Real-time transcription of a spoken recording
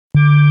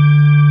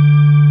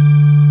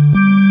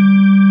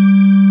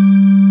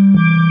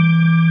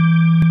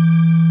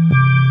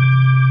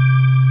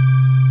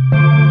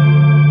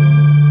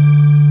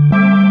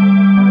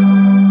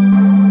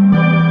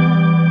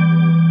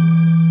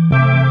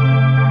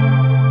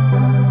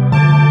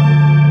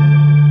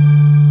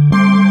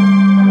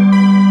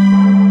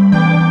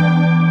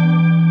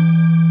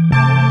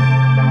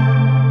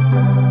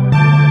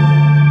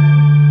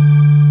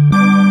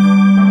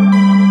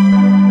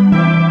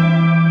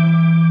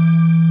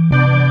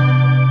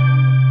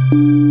Thank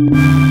you,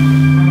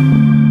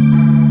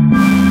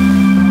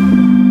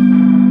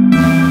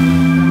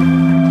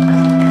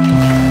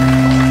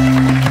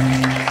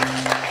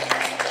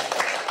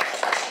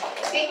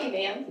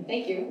 ma'am.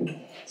 Thank you.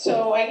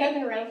 So I have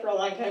been around for a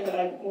long time, but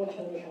I won't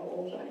tell you how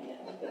old I am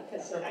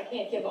because I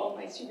can't give all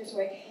my secrets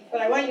away. But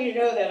I want you to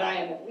know that I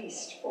am at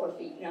least 4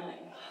 feet 9.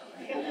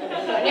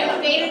 I never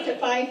made it to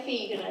 5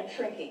 feet, and I'm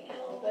shrinking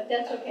now, but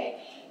that's okay.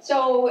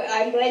 So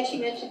I'm glad she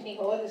mentioned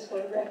Nihoa. This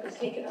photograph was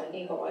taken on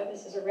Nihoa.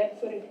 This is a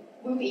red-footed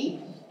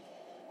booby.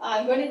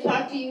 I'm going to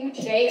talk to you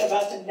today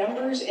about the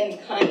numbers and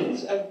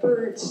kinds of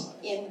birds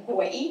in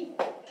Hawaii.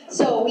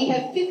 So we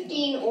have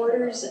 15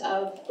 orders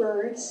of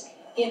birds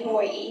in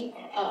Hawaii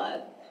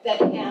that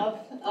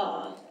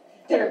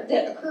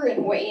occur in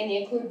Hawaii, and they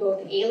include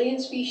both alien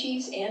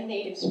species and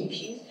native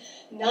species.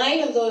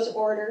 9 of those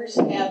orders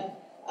have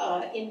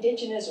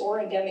indigenous or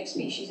endemic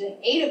species, and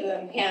 8 of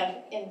them have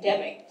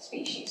endemic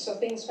species, so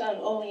things found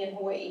only in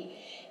Hawaii.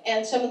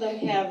 And some of them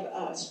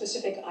have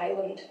specific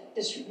island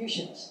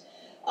distributions.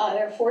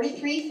 There are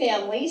 43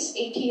 families,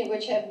 18 of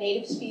which have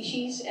native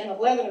species, and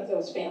 11 of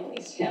those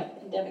families have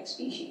endemic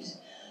species.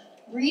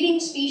 Breeding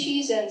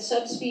species and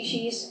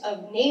subspecies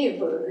of native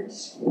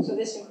birds, so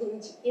this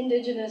includes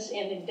indigenous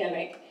and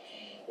endemic,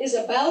 is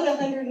about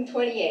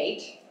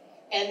 128,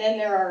 and then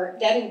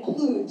that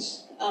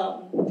includes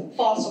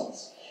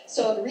fossils.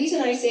 So the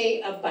reason I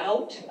say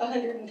about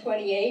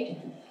 128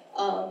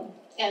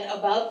 and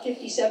about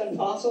 57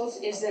 fossils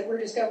is that we're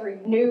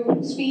discovering new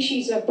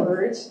species of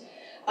birds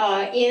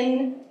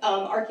in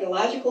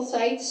archaeological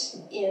sites,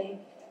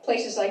 in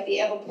places like the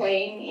Ewa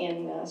Plain,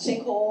 in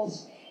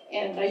sinkholes.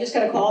 And I just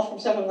got a call from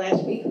someone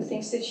last week who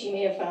thinks that she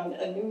may have found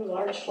a new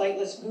large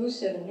flightless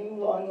goose and a new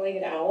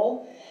long-legged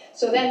owl.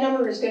 So that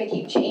number is going to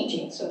keep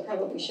changing, so it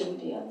probably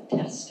shouldn't be on the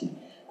test.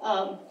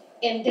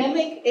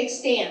 Endemic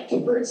extant,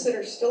 birds that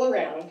are still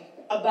around,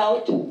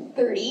 about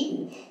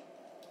 30.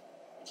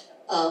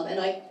 And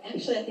I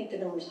think the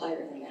number's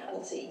higher than that,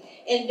 we'll see.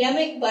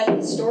 Endemic but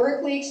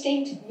historically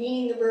extinct,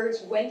 meaning the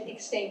birds went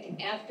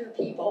extinct after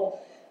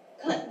people,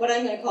 what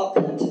I'm going to call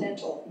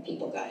continental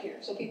people got here.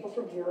 So people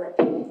from Europe,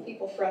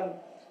 people from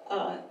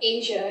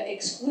Asia,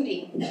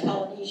 excluding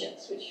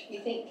Polynesians, which we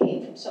think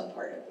came from some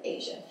part of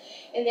Asia.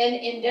 And then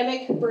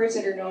endemic birds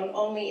that are known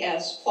only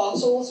as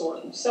fossils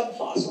or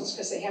subfossils,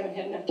 because they haven't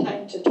had enough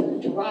time to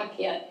turn to rock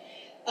yet,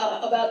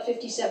 about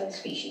 57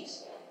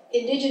 species.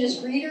 Indigenous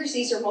breeders,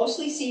 these are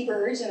mostly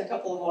seabirds and a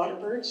couple of water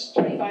birds,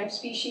 25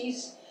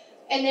 species.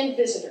 And then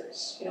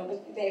visitors,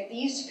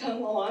 these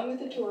come along with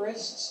the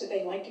tourists, so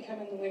they like to come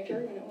in the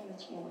winter, when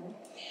it's warm.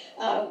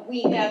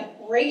 We have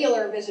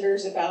regular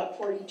visitors, about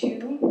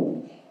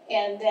 42,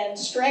 and then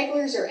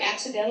stragglers or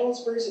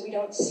accidentals, birds that we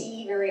don't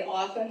see very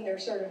often. They're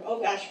sort of, oh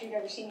gosh, we've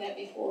never seen that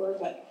before,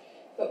 but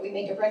we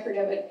make a record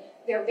of it.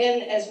 There have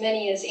been as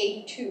many as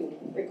 82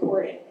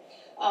 recorded.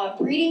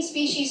 Breeding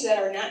species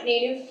that are not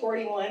native,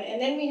 41,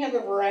 and then we have a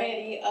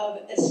variety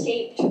of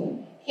escaped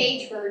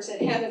cage birds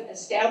that haven't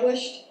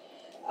established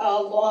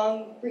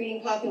long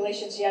breeding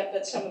populations yet,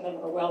 but some of them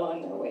are well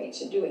on their way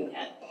to doing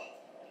that.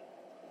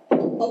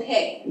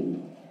 Okay,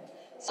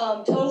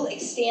 total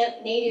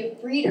extant native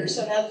breeders.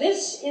 So now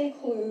this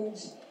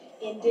includes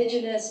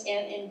indigenous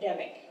and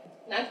endemic,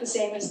 not the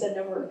same as the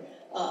number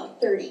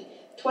 30.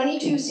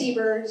 22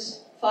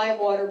 seabirds, 5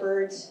 water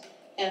birds,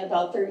 and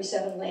about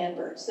 37 land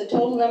birds. The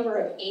total number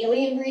of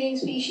alien breeding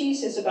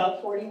species is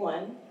about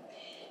 41.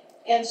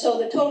 And so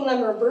the total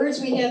number of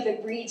birds we have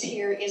that breeds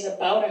here is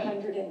about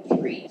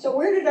 103. So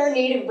where did our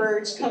native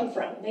birds come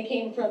from? They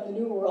came from the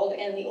New World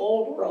and the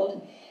Old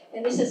World.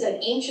 And this is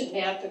an ancient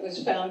map that was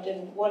found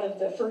in one of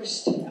the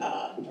first,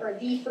 or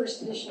the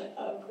first edition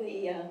of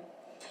the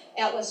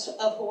Atlas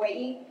of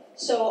Hawaii.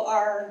 So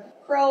our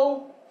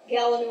crow,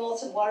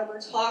 gallinules, and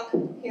waterbirds, hawk,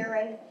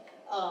 heron,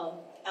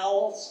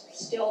 owls,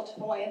 stilt,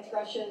 Hawaiian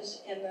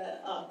thrushes, and the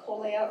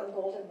kolea or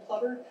golden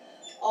plover,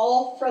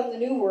 all from the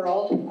New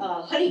World.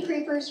 Honey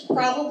creepers,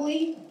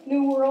 probably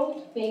New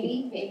World,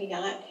 maybe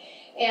not.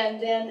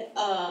 And then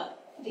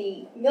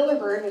the miller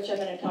bird, which I'm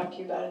going to talk to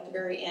you about at the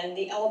very end,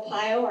 the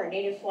elepaio, our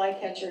native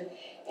flycatcher,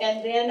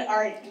 and then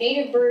our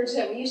native birds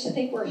that we used to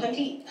think were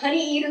honey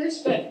eaters,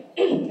 but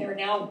they're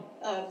now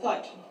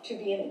thought to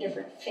be in a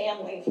different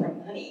family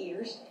from honey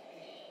eaters.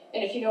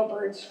 And if you know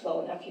birds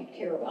well enough, you'd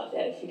care about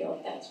that. If you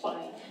don't, that's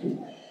fine.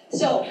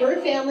 So,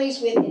 bird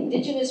families with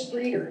indigenous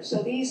breeders.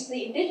 So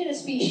the indigenous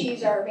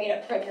species are made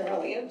up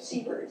primarily of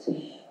seabirds.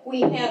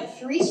 We have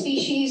 3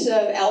 species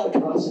of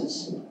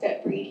albatrosses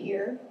that breed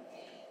here.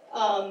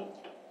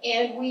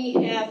 And we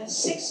have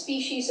 6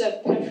 species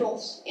of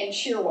petrels and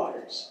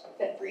shearwaters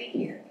that breed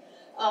here.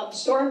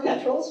 Storm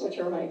petrels, which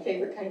are my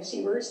favorite kind of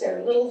seabirds,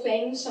 they're little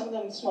things, some of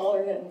them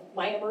smaller than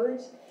myna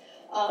birds.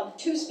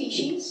 2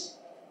 species.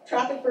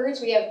 Tropic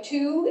birds, we have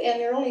 2, and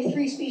there are only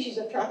 3 species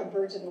of tropic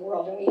birds in the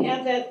world. And we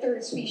have that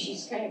 3rd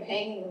species kind of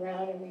hanging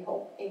around, and we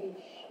hope maybe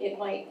it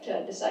might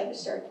decide to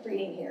start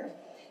breeding here.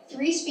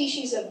 3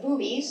 species of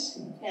boobies,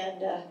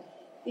 and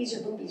these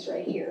are boobies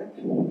right here.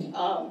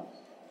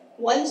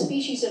 1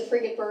 species of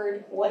frigate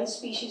bird, 1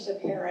 species of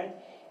heron,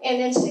 and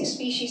then 6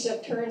 species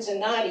of terns and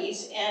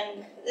noddies.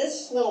 And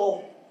this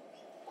little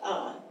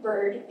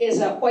bird is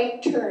a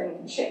white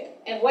tern chick.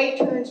 And white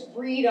terns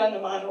breed on the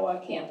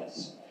Manoa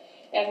campus.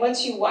 And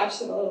once you watch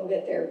them a little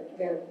bit,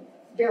 they're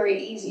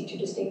very easy to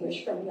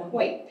distinguish from the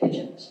white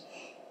pigeons.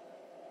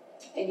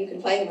 And you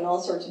can find them in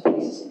all sorts of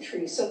places in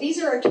trees. So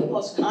these are our 2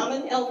 most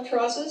common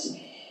albatrosses.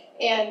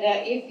 And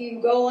if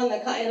you go on the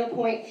Kaena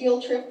Point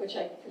field trip, which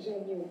I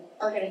presume you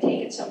are going to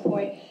take at some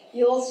point,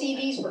 you'll see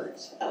these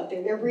birds out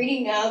there. They're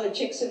breeding now. The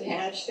chicks have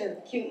hatched. They're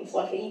cute and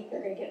fluffy.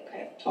 They're going to get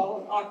kind of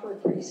tall and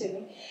awkward pretty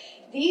soon.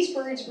 These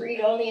birds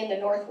breed only in the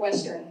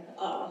Northwestern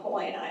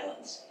Hawaiian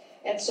Islands.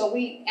 And so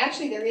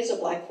there is a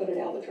black-footed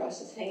albatross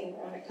that's hanging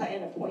around at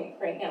Kaena Point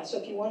right now. So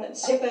if you want to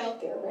zip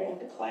out there right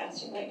after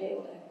class, you might be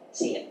able to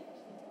see it.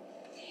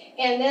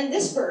 And then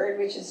this bird,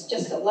 which is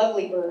just a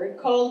lovely bird,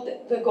 called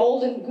the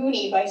golden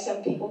goonie by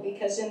some people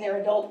because in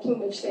their adult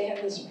plumage they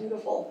have this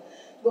beautiful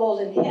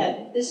golden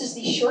head. This is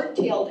the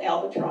short-tailed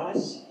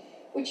albatross,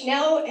 which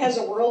now has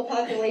a world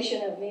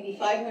population of maybe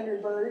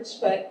 500 birds,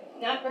 but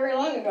not very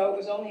long ago it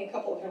was only a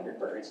couple of hundred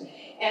birds.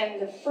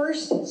 And the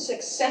first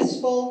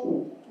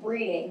successful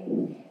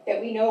breeding that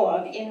we know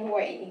of in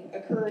Hawaii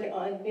occurred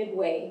on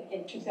Midway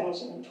in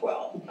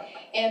 2012.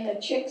 And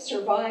the chick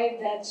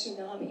survived that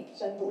tsunami.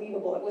 It's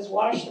unbelievable. It was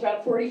washed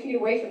about 40 feet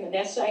away from the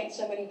nest site, and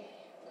somebody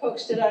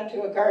coaxed it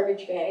onto a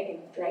garbage bag and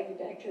dragged it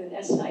back to the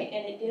nest site,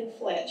 and it did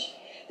fledge.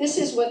 This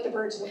is what the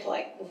birds look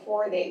like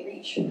before they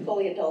reach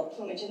fully adult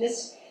plumage. And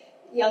this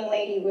young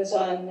lady was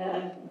on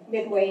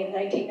Midway in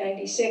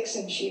 1996,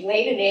 and she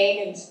laid an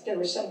egg, and there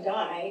was some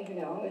guy,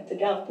 at the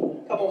dump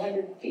a couple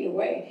hundred feet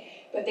away.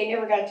 But they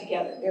never got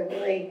together. They're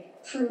very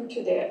true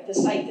to the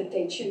site that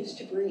they choose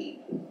to breed.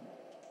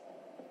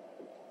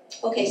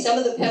 Okay, some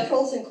of the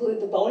petrels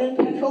include the Bonin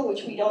petrel,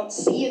 which we don't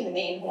see in the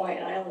main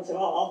Hawaiian Islands at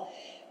all.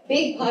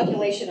 Big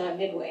population on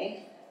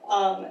Midway.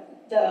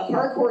 The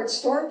Harcourt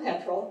storm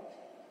petrel.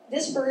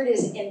 This bird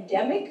is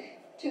endemic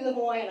to the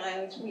Hawaiian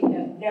Islands. We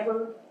have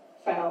never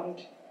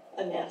found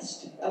a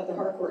nest of the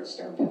Harcourt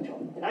storm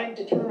petrel, and I'm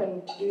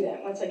determined to do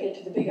that once I get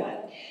to the Big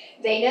Island.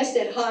 They nest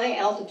at high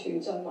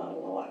altitudes on Mauna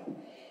Loa.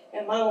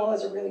 And Mauna Loa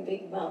is a really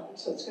big mountain,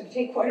 so it's going to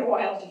take quite a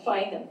while to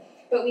find them.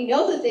 But we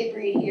know that they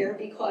breed here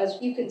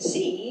because you can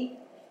see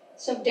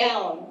some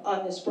down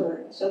on this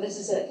bird. So this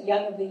is a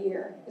young of the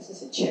year. This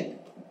is a chick.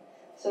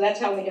 So that's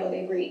how we know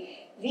they breed.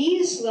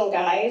 These little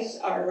guys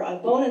are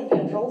Bonin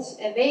petrels,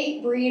 and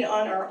they breed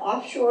on our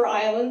offshore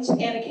islands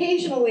and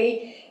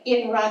occasionally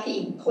in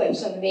rocky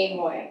cliffs on the main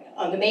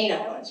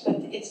islands. But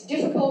it's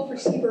difficult for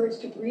seabirds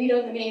to breed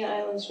on the main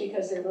islands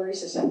because they're very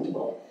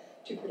susceptible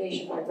to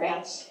predation by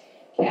rats,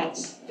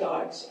 cats,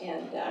 dogs,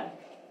 and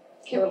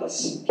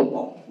careless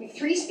people. We have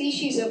 3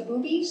 species of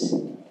boobies.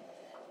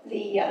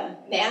 The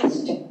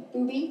masked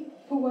booby.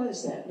 Who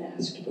was that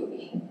masked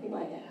booby, you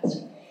might ask?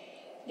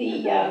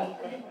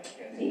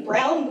 The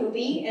brown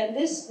booby, and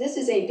this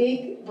is a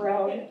big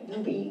brown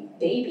booby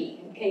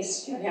baby, in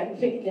case you haven't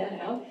figured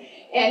that out.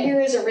 And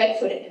here is a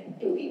red-footed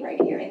booby right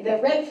here. And the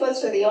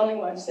redfoots are the only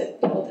ones that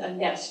build a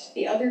nest.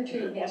 The other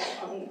 2 nest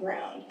on the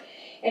ground.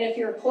 And if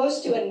you're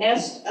close to a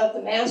nest of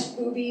the masked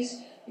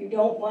boobies, you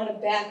don't want to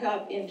back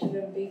up into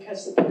them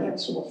because the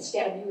parents will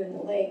stab you in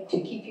the leg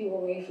to keep you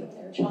away from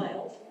their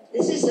child.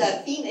 This is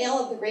a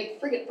female of the great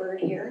frigate bird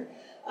here,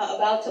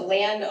 about to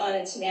land on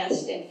its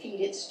nest and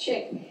feed its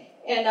chick.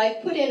 And I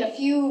put in a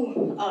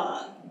few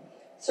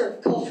sort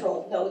of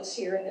cultural notes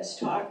here in this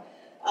talk.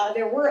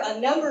 There were a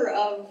number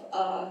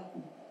of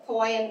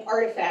Hawaiian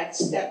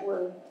artifacts that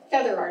were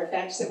feather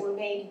artifacts that were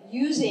made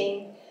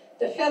using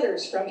the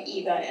feathers from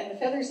Eva, and the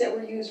feathers that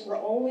were used were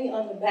only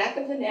on the back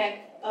of the neck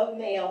of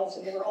males,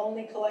 and they were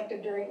only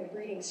collected during the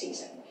breeding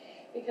season,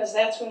 because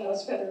that's when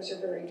those feathers are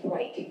very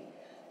bright.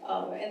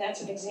 And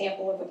that's an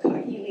example of a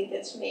kahili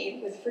that's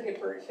made with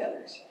frigate bird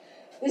feathers.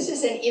 This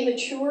is an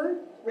immature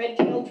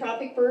red-tailed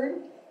tropic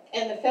bird,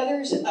 and the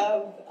feathers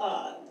of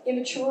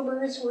immature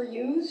birds were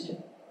used,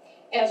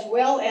 as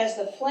well as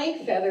the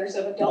flank feathers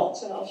of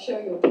adults, and I'll show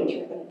you a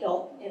picture of an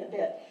adult in a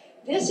bit.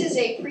 This is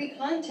a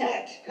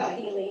pre-contact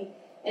kahili,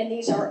 and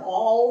these are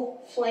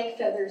all flank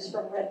feathers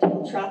from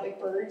red-tailed tropic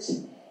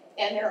birds,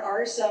 and there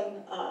are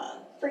some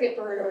frigate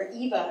bird or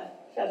Eva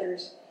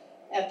feathers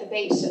at the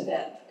base of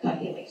that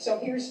kahili. So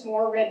here's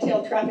more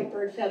red-tailed tropic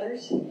bird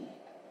feathers,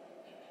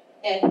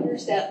 and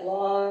here's that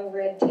long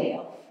red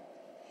tail.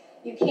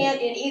 You can't,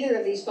 in either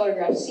of these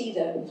photographs, see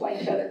the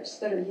flank feathers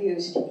that are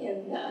used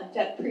in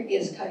that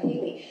previous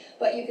kahili,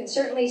 but you can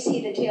certainly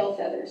see the tail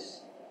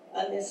feathers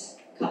on this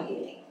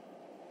kahili.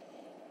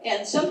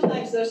 And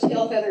sometimes those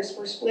tail feathers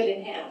were split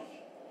in half,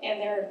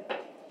 and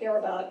they're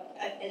about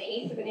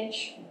 1/8 of an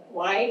inch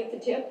wide at the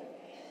tip.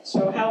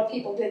 So how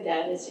people did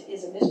that is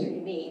a mystery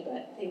to me,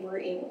 but they were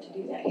able to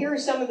do that. Here are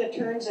some of the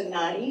terns and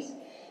noddies.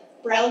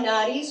 Brown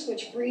noddies,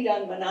 which breed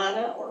on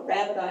Manana or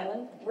Rabbit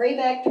Island.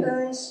 Grayback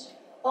terns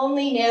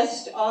only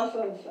nest off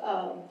of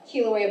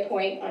Kilauea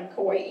Point on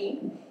Kauai,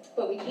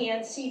 but we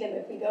can see them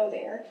if we go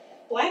there.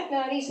 black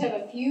noddies have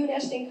a few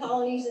nesting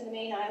colonies in the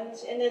main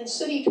islands, and then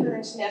sooty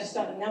terns nest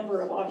on a number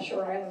of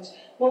offshore islands,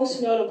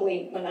 most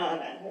notably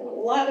Manana. There are a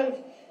lot of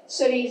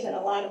sooties and a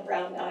lot of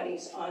brown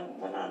noddies on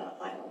Manana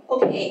Island.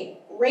 Okay,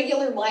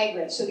 regular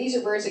migrants. So these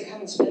are birds that come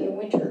and spend the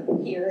winter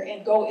here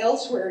and go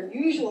elsewhere,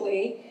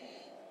 usually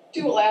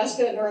to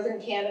Alaska, northern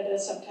Canada,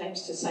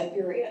 sometimes to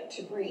Siberia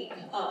to breed.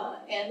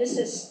 And this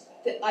is,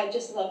 I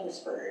just love this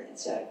bird.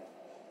 It's a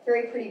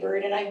very pretty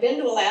bird, and I've been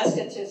to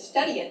Alaska to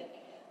study it,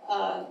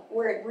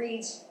 where it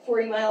breeds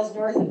 40 miles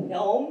north of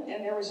Nome,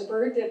 and there was a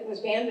bird that was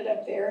banded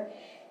up there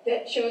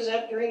that shows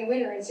up during the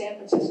winter in San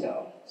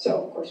Francisco.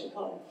 So, of course, we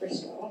call it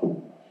Frisco.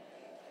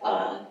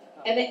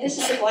 And this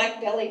is the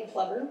black-bellied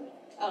plover.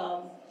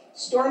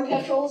 Storm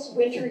petrels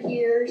winter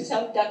here,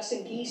 some ducks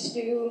and geese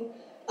do,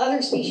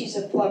 other species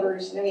of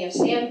plovers, and then we have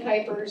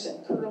sandpipers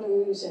and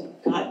curlews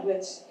and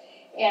godwits,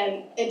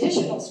 and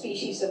additional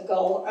species of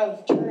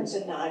terns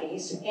and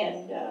noddies,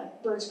 and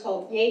birds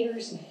called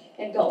yagers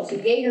and gulls. The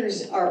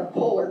yagers are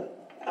polar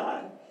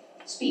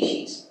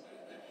species.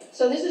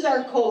 So this is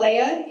our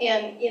colea,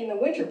 and in the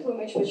winter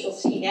plumage, which you'll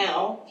see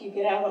now, if you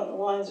get out on the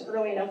lawns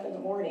early enough in the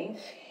morning,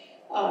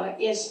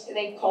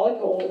 they call it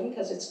golden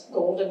because it's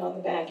golden on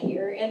the back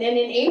here. And then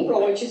in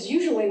April, which is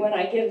usually when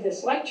I give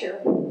this lecture,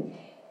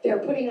 they're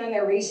putting on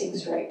their racing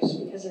stripes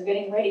because they're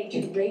getting ready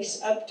to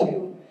race up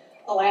to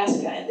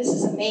Alaska. And this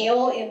is a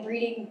male in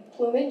breeding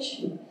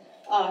plumage,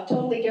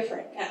 totally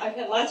different. I've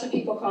had lots of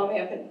people call me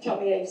up and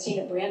tell me they've seen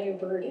a brand new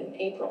bird in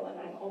April, and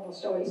I'm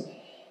almost always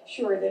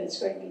sure that it's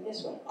going to be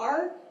this one.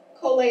 Our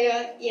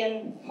colea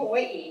in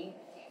Hawaii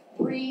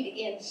breed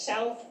in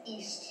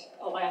southeast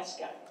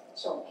Alaska,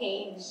 so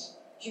Haines,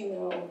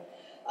 Juneau.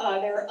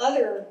 There are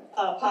other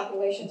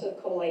populations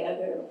of colea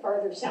that are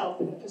farther south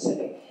in the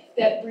Pacific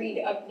that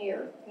breed up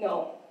near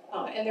Nome.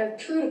 And they're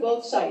true to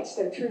both sites.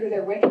 They're true to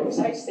their wintering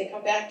sites. They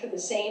come back to the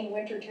same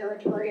winter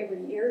territory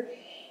every year,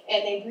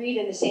 and they breed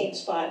in the same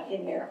spot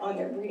on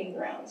their breeding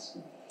grounds.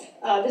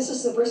 This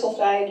is the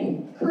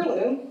bristle-thighed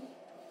curlew.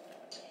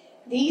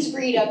 These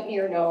breed up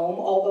near Nome,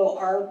 although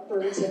our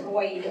birds in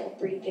Hawaii don't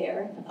breed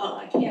there.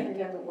 I can't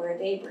remember where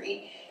they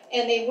breed.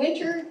 And they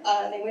winter.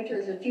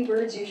 There's a few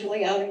birds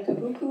usually out in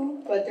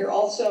Kahuku, but they're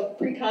also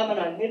pretty common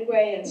on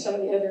Midway and some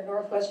of the other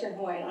Northwestern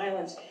Hawaiian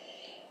Islands.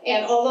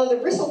 And although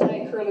the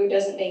bristle-thighed curlew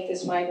doesn't make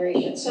this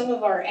migration, some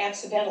of our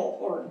accidental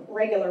or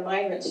regular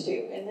migrants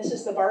do. And this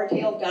is the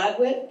bar-tailed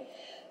godwit.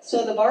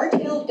 So the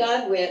bar-tailed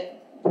godwit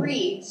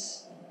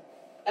breeds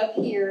up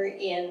here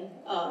in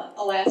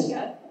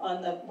Alaska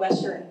on the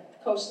western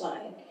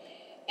coastline.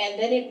 And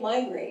then it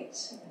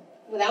migrates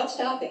without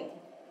stopping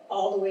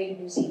all the way to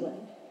New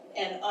Zealand.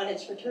 And on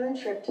its return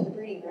trip to the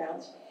breeding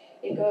grounds,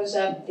 it goes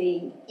up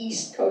the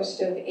east coast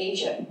of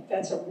Asia.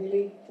 That's a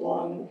really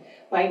long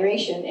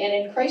migration. And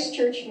in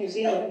Christchurch, New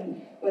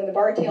Zealand, when the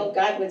bar-tailed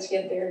godwits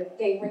get there,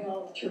 they ring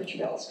all the church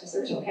bells because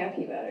they're so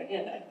happy about it.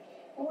 And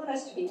I want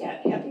us to be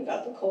that happy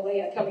about the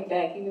colea coming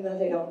back, even though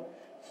they don't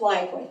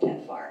fly quite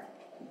that far.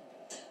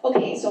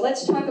 Okay, so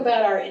let's talk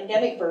about our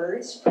endemic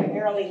birds,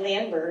 primarily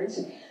land birds.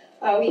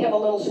 We have a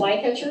little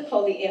flycatcher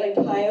called the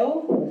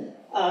elepaio.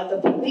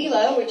 The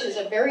palila, which is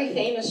a very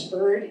famous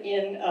bird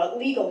in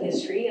legal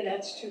history, and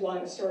that's too long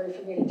a story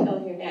for me to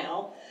tell you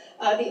now.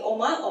 The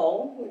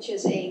oma'o, which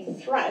is a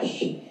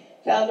thrush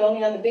found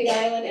only on the Big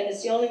Island, and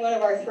it's the only one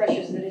of our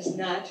thrushes that is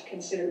not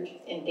considered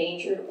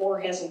endangered or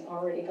hasn't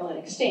already gone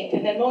extinct.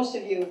 And then most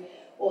of you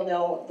will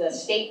know the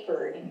state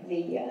bird,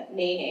 the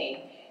nene,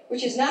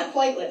 which is not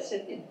flightless.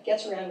 It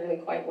gets around really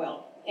quite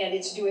well. And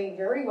it's doing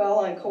very well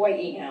on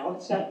Kauai now.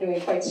 It's not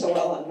doing quite so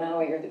well on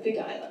Maui or the Big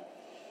Island.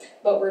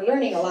 But we're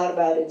learning a lot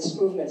about its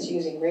movements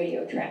using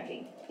radio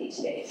tracking these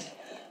days.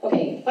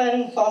 Okay,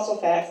 fun fossil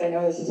facts. I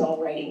know this is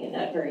all writing and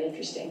not very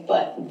interesting.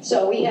 But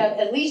so we have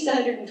at least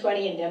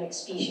 120 endemic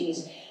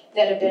species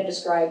that have been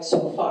described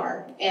so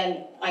far.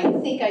 And I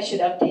think I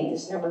should update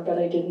this number, but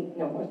I didn't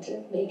know what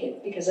to make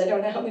it because I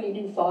don't know how many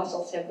new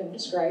fossils have been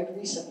described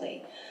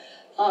recently.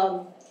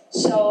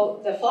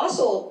 So the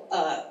fossil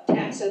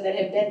taxa that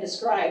have been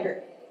described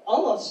are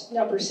almost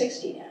number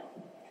 60 now.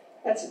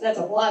 That's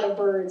a lot of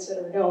birds that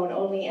are known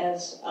only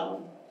as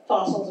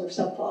fossils or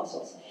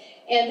subfossils.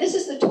 And this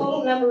is the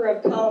total number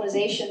of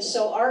colonizations.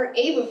 So our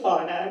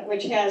avifauna,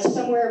 which has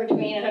somewhere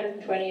between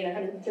 120 and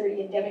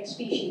 130 endemic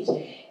species,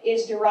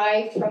 is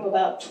derived from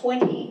about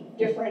 20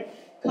 different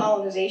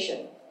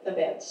colonization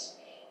events.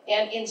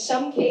 And in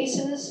some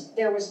cases,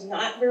 there was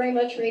not very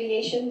much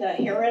radiation. The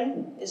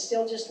heron is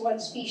still just one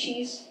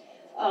species.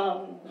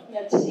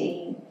 Let's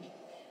see.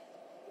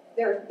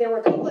 There were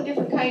a couple of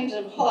different kinds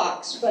of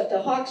hawks, but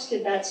the hawks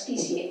did not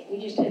speciate. We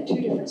just had two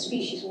different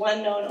species,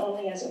 one known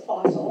only as a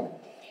fossil.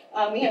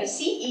 We had a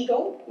sea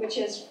eagle, which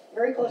is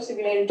very closely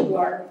related to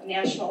our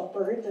national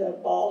bird, the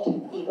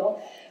bald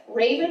eagle.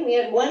 Raven, we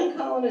had one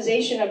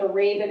colonization of a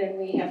raven, and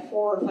we have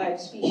 4 or 5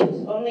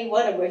 species, only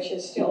one of which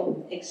is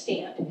still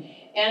extant.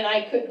 And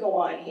I could go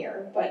on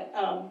here, but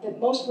the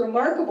most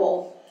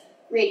remarkable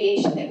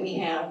radiation that we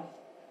have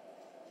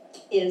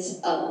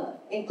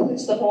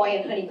includes the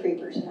Hawaiian honey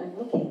creepers, and I'm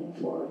looking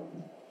for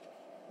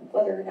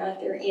whether or not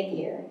they're in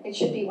here. It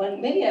should be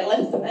one, maybe I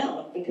left them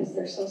out because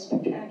they're so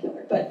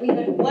spectacular. But we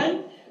had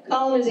one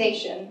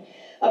colonization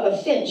of a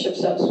finch of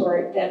some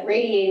sort that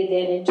radiated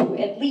then into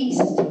at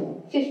least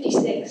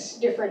 56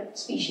 different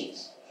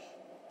species.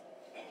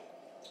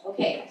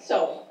 Okay,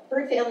 so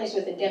bird families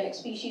with endemic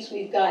species,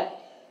 we've got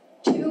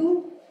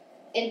 2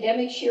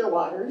 endemic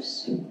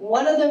shearwaters.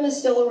 One of them is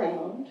still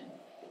around,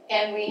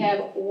 and we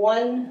have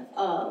 2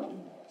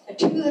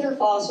 that are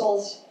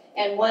fossils,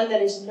 and 1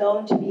 that is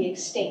known to be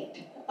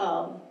extinct.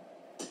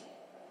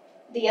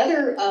 The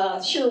other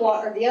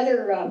shearwater, the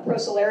other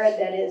procellarid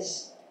that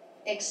is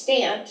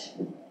extant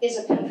is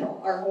a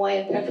petrel, our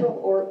Hawaiian petrel,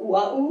 or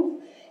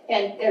Oahu,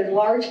 and there are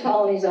large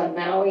colonies on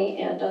Maui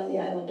and on the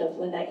island of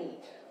Lanai.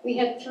 We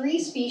had 3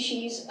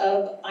 species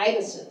of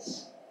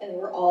ibises, and they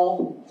were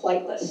all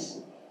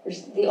flightless.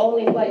 There's the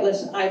only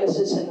flightless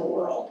ibises in the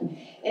world.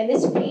 And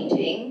this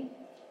painting,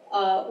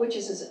 which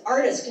is an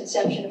artist's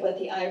conception of what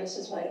the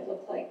ibises might have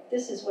looked like,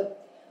 this is what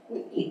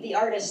the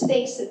artist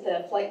thinks that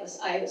the flightless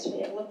ibis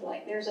may have looked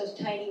like. There's those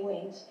tiny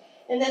wings.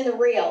 And then the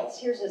rails.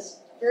 Here's this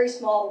very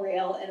small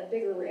rail and a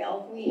bigger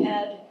rail. We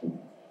had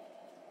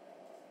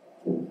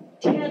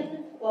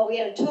we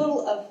had a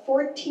total of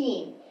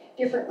 14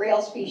 different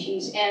rail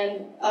species,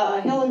 and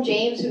Helen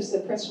James, who's the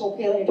principal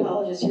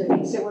paleontologist here,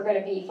 thinks that we're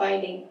going to be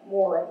finding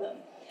more of them.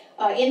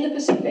 In the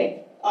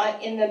Pacific,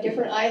 in the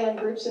different island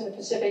groups in the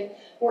Pacific,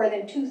 more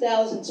than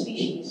 2,000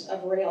 species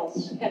of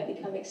rails have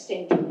become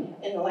extinct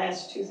in the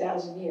last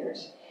 2,000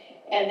 years.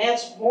 And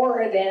that's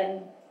more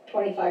than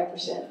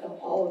 25% of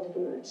all of the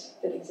birds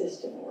that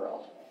exist in the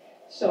world.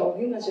 So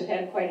humans have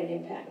had quite an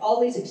impact. All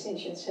these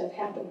extinctions have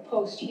happened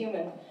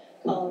post-human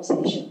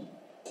colonization.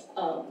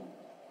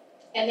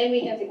 And then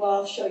we have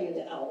I'll show you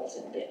the owls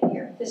in a bit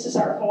here. This is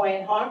our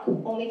Hawaiian hawk,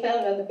 only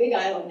found on the Big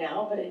Island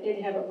now, but it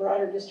did have a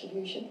broader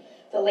distribution.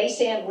 The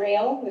Laysan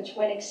rail, which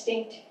went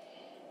extinct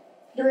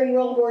during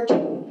World War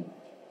II.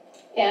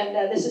 And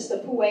this is the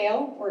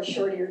pueo, or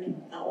short-eared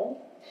owl.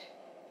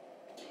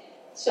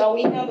 So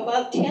we have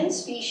about 10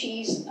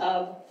 species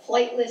of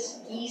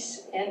flightless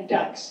geese and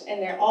ducks,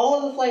 and all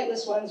of the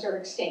flightless ones are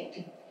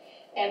extinct.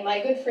 And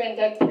my good friend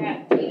Doug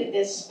Pratt painted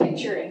this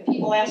picture, and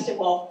people asked him,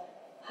 well,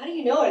 how do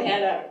you know it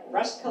had a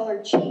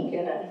rust-colored cheek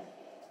and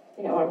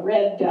a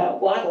red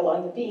wattle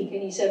on the beak?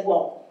 And he said,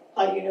 well,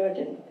 how do you know it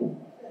didn't?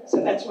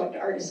 So that's what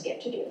artists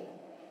get to do.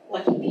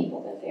 Lucky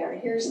people that they are.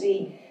 And here's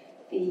the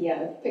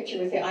picture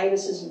with the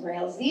ibises and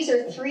rails. These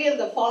are 3 of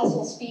the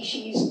fossil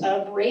species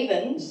of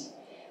ravens.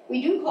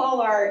 We do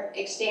call our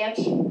extant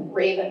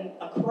raven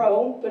a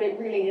crow, but it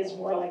really is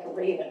more like a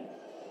raven.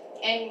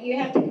 And you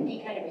have to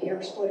be kind of a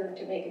hair splitter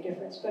to make a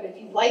difference. But if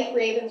you like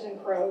ravens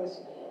and crows,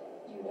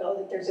 you know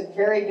that there's a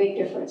very big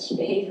difference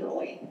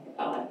behaviorally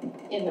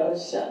in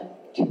those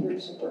 2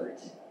 groups of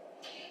birds.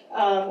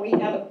 We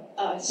have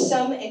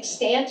some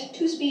extant,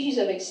 2 species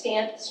of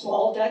extant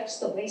small ducks,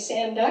 the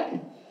Laysan duck,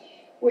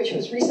 which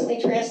was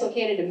recently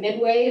translocated to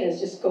Midway and is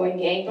just going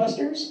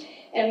gangbusters.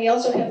 And we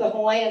also have the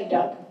Hawaiian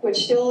duck,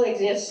 which still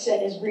exists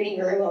and is breeding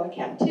very well in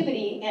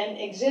captivity and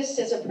exists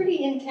as a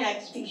pretty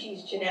intact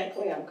species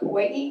genetically on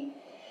Kauai.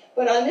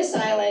 But on this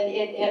island,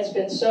 it has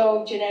been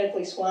so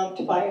genetically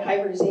swamped by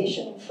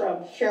hybridization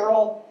from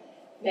feral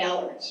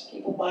mallards.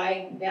 People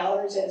buy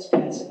mallards as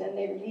pets, and then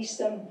they release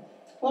them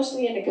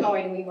mostly into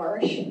Kauai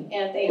Marsh,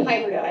 and they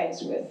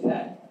hybridize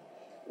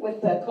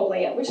with the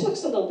kolea, which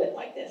looks a little bit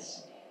like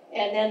this.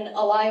 And then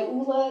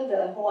Alaiula,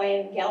 the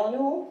Hawaiian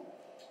gallinule,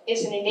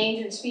 is an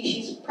endangered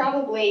species.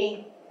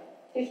 Probably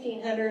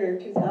 1,500 or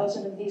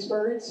 2,000 of these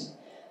birds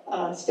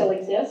still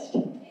exist.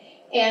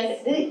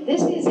 And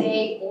this is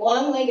a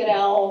long-legged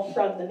owl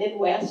from the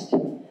Midwest.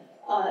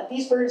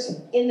 These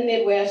birds in the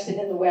Midwest and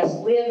in the West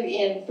live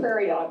in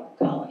prairie dog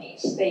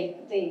colonies.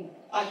 They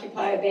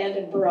occupy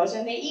abandoned burrows,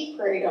 and they eat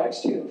prairie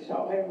dogs too.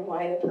 So I don't know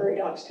why the prairie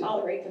dogs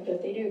tolerate them,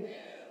 but they do.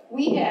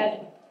 We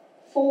had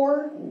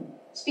 4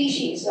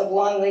 species of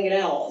long-legged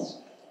owls.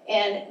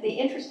 And the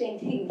interesting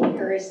thing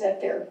here is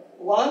that they're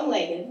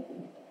long-legged,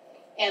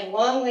 and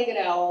long-legged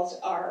owls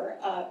are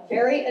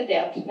very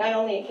adept, not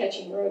only at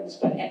catching rodents,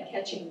 but at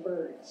catching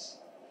birds.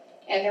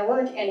 And there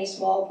weren't any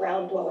small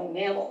ground-dwelling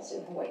mammals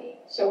in Hawaii.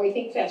 So we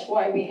think that's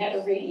why we had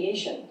a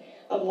radiation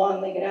of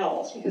long-legged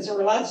owls, because there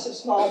were lots of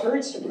small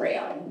birds to prey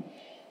on,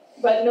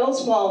 but no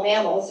small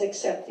mammals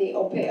except the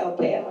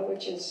opea,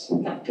 which is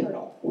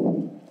nocturnal.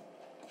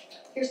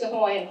 Here's the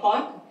Hawaiian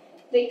hawk.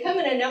 They come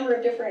in a number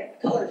of different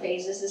color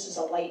phases. This is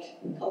a light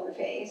color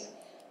phase.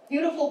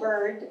 Beautiful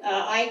bird.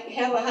 I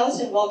have a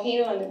house in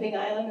Volcano on the Big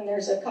Island, and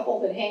there's a couple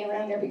that hang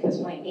around there because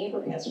my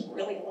neighbor has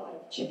really a lot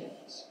of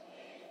chickens.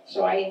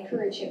 So I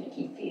encourage him to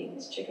keep feeding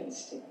his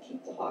chickens to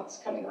keep the hawks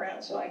coming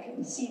around so I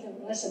can see them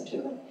and listen to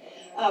them.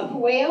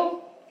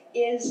 Pueo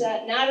is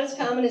not as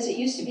common as it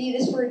used to be.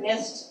 This bird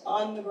nests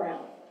on the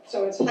ground.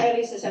 So it's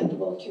highly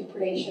susceptible to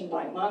predation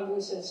by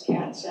mongooses,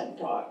 cats, and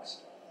dogs.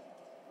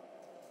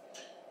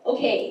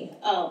 Okay,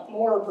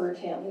 more bird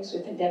families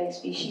with endemic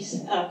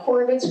species.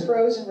 Corvids,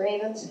 crows, and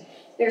ravens.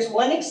 There's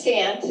one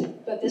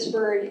extant, but this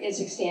bird is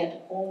extant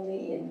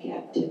only in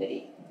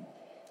captivity.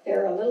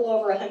 There are a little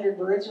over 100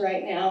 birds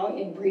right now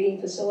in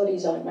breeding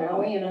facilities on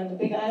Maui and on the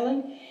Big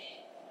Island.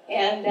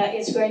 And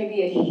it's going to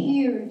be a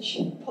huge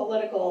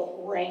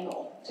political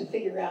wrangle to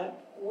figure out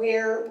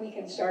where we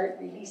can start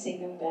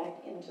releasing them back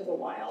into the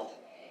wild.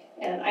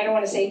 And I don't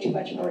want to say too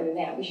much more than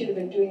that. We should have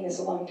been doing this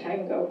a long time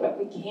ago, but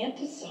we can't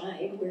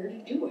decide where to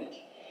do it.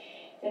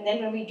 And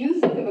then when we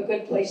do think of a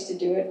good place to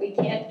do it, we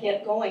can't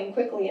get going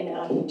quickly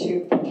enough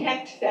to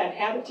protect that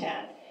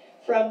habitat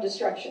from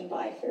destruction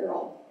by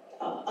feral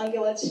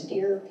ungulates,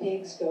 deer,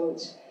 pigs,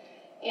 goats,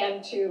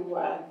 and to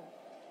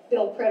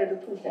build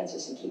predator-proof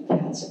fences and keep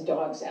cats and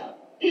dogs out.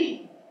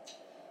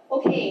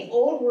 Okay,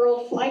 old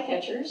world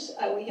flycatchers.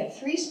 We have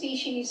 3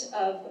 species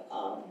of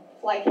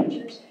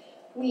flycatchers.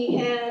 We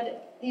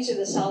had, these are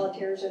the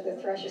solitaires or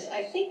the thrushes.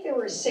 I think there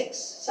were 6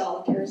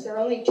 solitaires. There are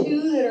only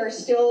 2 that are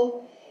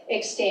still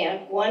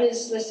extant. One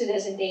is listed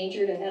as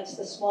endangered, and that's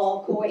the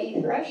small Kauai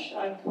thrush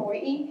on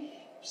Kauai.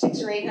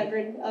 600 or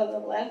 800 of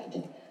them left.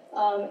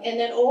 And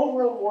then old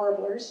world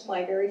warblers,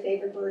 my very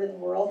favorite bird in the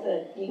world,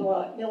 the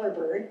Nihoa miller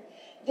bird.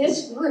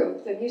 This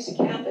group, the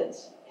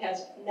muscicaphids,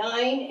 has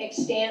 9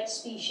 extant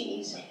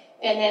species,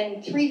 and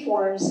then 3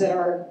 forms that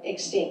are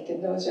extinct,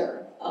 and those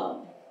are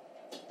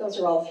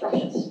all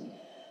thrushes.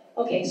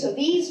 Okay, so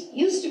these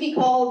used to be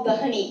called the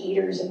honey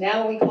eaters, and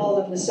now we call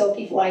them the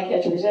silky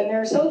flycatchers. And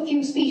there are so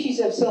few species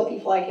of silky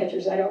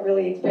flycatchers, I don't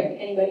really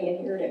expect anybody in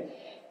here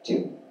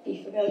to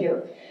be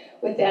familiar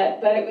with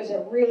that, but it was a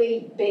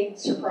really big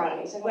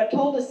surprise. And what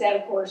told us that,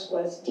 of course,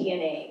 was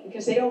DNA,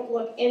 because they don't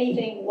look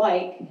anything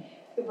like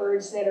the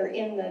birds that are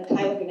in the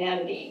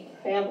Tylogonatidae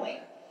family.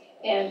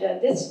 And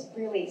this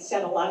really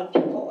set a lot of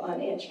people on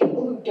edge.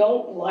 People who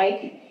don't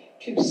like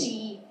to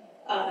see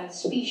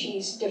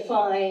species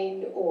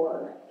defined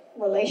or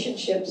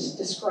relationships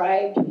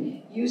described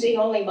using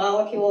only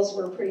molecules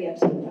were pretty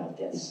upset about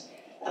this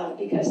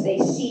because they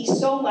see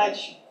so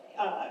much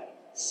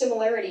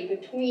similarity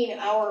between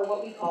our,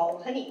 what we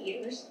call honey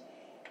eaters,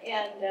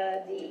 and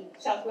the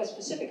Southwest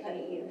Pacific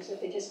honey eaters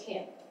that they just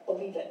can't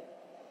believe it.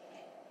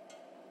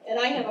 And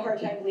I have a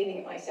hard time believing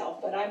it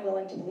myself, but I'm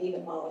willing to believe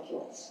in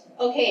molecules.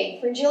 Okay,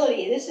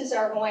 fragility. This is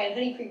our Hawaiian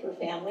honeycreeper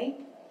family.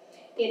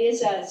 It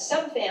is a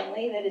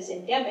subfamily that is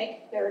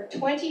endemic. There are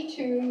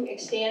 22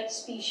 extant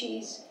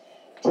species,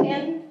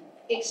 10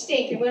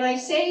 extinct. And when I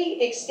say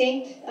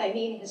extinct, I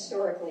mean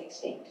historically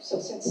extinct, so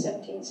since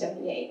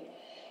 1778.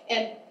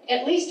 And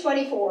at least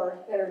 24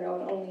 that are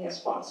known only as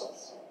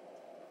fossils.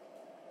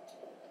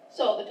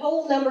 So the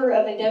total number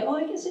of endemic, oh,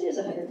 I guess it is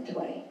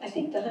 120. I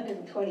think the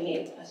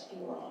 128 must be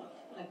wrong.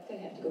 I'm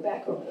going to have to go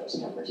back over those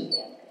numbers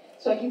again.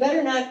 So you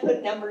better not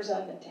put numbers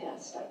on the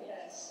test, I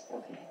guess.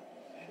 Okay.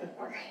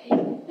 All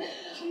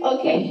right.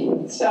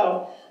 Okay,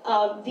 so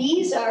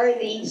these are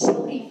the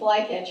silky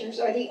flycatchers,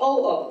 or the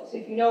o'os.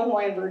 If you know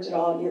Hawaiian birds at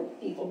all, you'll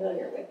be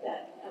familiar with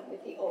that,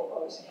 with the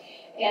o'os.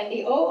 And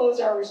the o'os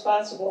are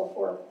responsible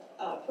for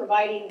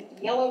providing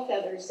yellow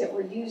feathers that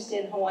were used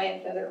in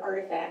Hawaiian feather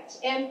artifacts.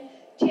 And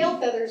tail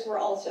feathers were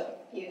also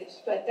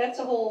used, but that's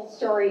a whole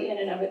story in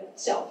and of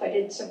itself. I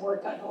did some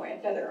work on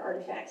Hawaiian feather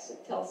artifacts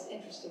that tells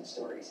interesting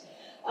stories.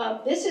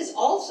 This is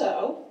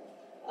also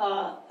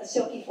a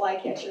silky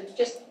flycatcher,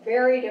 just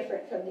very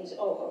different from these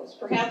o'os,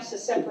 perhaps a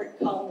separate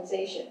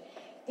colonization.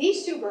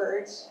 These 2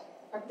 birds,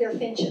 they're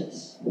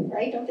finches,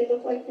 right? Don't they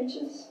look like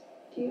finches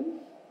to you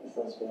with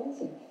those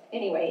bills?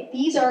 Anyway,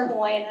 these are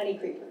Hawaiian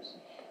honeycreepers.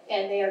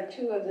 And they are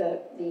 2 of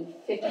the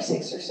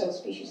 56 or so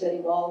species that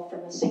evolved from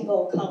a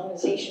single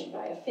colonization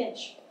by a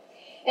finch.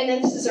 And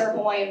then this is our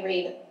Hawaiian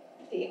raven,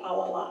 the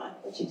alala,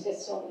 which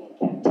exists only in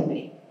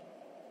captivity.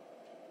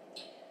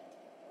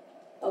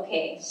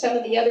 Okay, some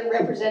of the other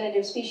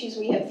representative species,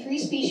 we have 3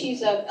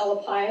 species of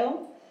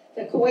elepaio,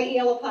 the Kauai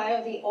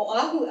elepaio, the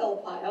Oahu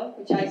elepaio,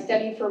 which I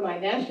studied for my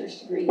master's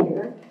degree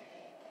here,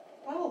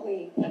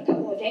 probably a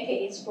couple of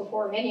decades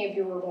before many of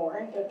you were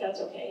born, but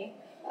that's okay.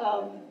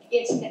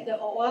 The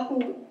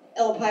Oahu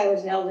elepaio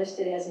is now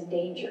listed as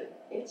endangered.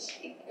 It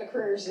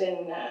occurs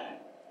in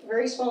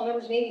very small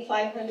numbers, maybe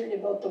 500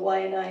 in both the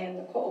Waianae and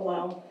the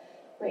Ko'olau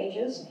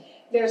ranges.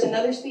 There's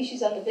another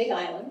species on the Big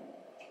Island.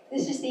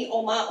 This is the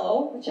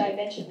oma'o, which I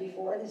mentioned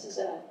before. This is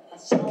a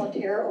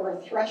solitaire or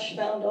a thrush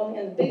found only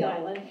on the Big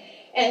Island.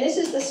 And this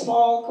is the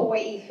small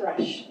Kauai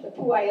thrush, the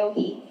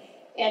puaiohi.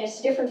 And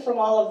it's different from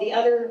all of the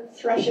other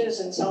thrushes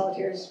and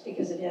solitaires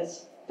because it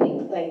has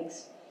pink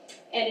legs.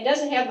 And it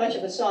doesn't have much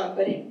of a song,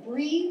 but it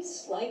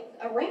breathes like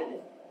a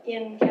rabbit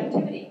in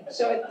captivity.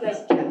 So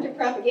the captive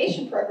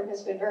propagation program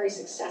has been very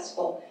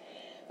successful.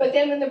 But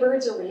then when the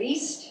birds are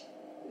released,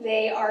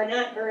 they are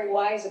not very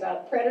wise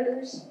about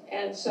predators.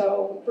 And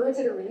so birds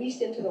that are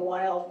released into the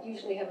wild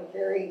usually have a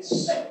very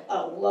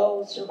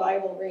low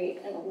survival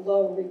rate and a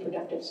low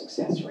reproductive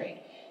success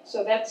rate.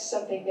 So that's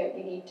something that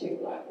we need to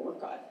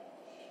work on.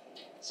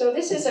 So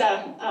this is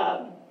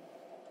a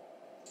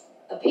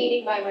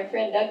painting by my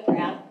friend Doug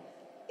Pratt,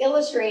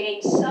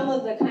 illustrating some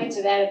of the kinds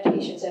of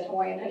adaptations that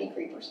Hawaiian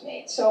honeycreepers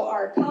made. So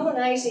our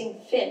colonizing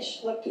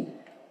finch looked,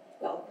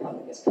 well,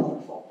 probably was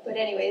colorful. But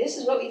anyway, this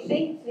is what we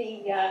think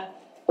the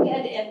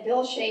head and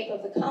bill shape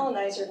of the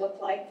colonizer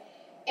looked like.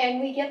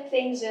 And we get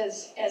things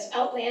as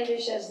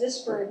outlandish as this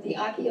bird, the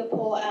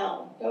Achiapola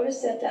owl.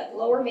 Notice that that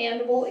lower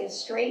mandible is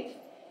straight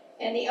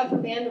and the upper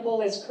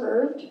mandible is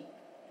curved.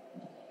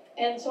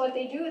 And so what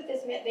they do with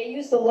this, they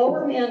use the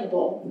lower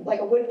mandible,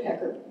 like a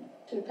woodpecker,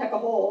 to peck a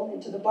hole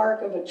into the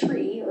bark of a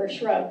tree or a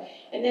shrub,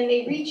 and then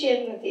they reach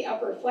in with the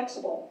upper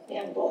flexible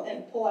mandible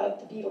and pull out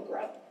the beetle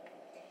grub.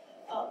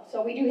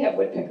 So we do have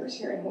woodpeckers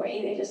here in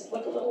Hawaii. They just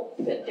look a little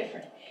bit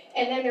different.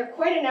 And then there are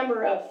quite a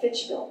number of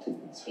finch-billed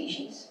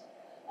species.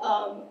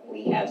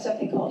 We have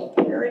something called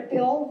a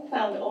parrotbill,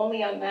 found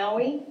only on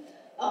Maui.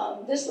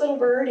 This little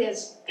bird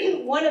is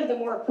one of the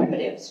more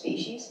primitive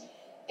species,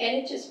 and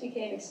it just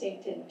became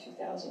extinct in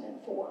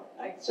 2004.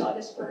 I saw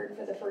this bird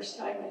for the first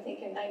time, I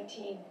think, in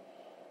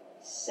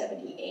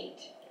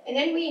 1978. And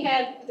then we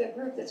had the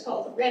group that's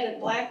called the red and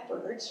black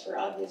birds, for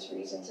obvious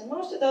reasons, and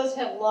most of those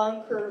have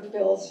long curved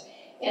bills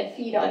and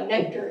feed on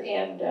nectar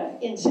and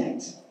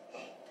insects.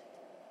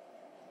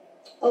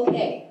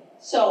 Okay,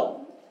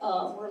 so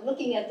we're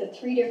looking at the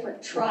 3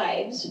 different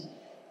tribes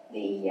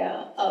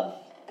of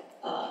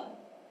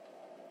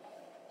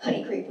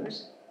honey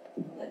creepers.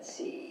 Let's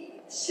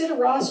see,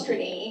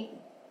 Siderostrinae.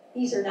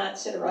 These are not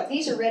Siderostrinae.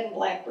 These are red and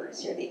black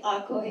birds here, the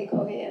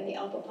Akohekohe and the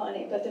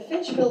Apapane. But the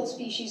finch-billed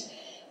species,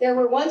 there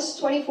were once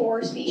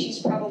 24 species,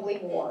 probably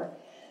more.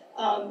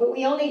 But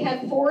we only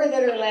have 4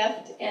 that are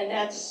left, and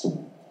that's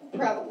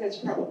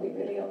probably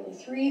really only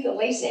 3, the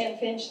Laysan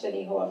finch, the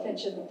Nihoa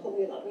finch, and the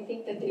Palila. We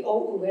think that the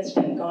Oahu has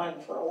been gone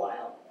for a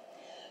while.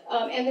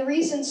 And the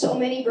reason so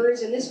many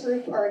birds in this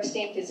group are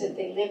extinct is that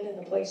they lived in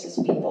the places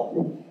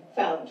people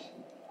found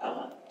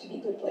to be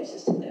good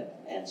places to live.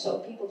 And so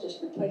people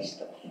just replaced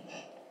them.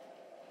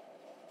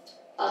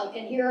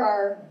 And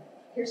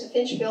here's a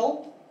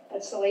finchbill.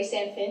 That's the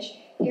Laysan finch.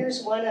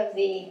 Here's one of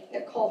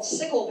they're called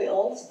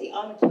sicklebills, the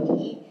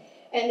Amakihi.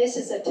 And this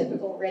is a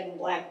typical red and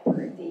black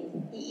bird, the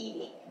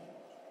Iiwi.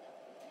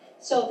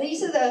 So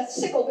these are the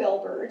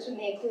sicklebill birds, when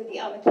they include the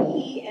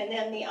Amakihi and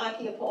then the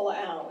Achiapola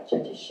owl, which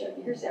I just showed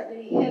you. Here's that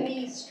really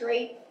heavy,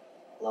 straight,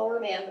 lower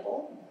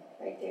mandible,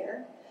 right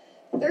there.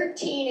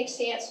 13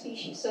 extant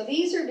species. So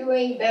these are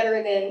doing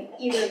better than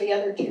either of the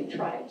other 2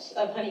 tribes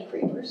of honey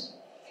creepers.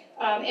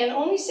 And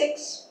only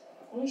six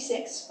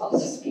fossil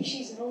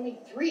species and only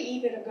 3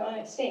 that have gone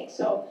extinct.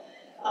 So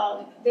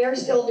they're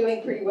still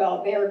doing pretty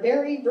well. They're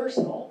very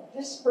versatile.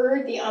 This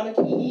bird, the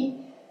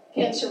Amakihi,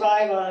 can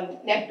survive on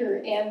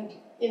nectar and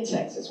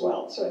insects as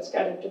well. So it's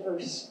got a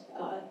diverse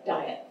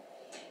diet.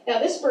 Now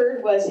this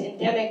bird was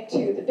endemic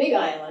to the Big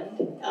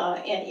Island,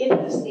 and it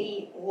has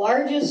the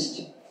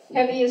largest,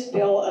 heaviest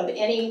bill of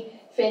any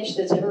finch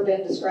that's ever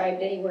been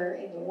described anywhere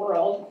in the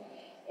world.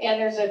 And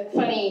there's a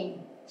funny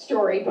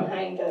story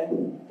behind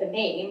the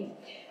name.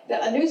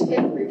 A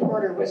newspaper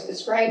reporter was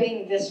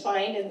describing this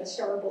find in the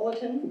Star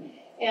Bulletin,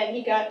 and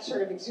he got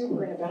sort of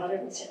exuberant about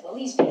it and said, well,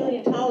 these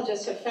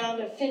paleontologists have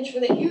found a finch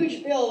with a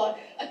huge bill,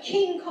 a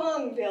King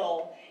Kong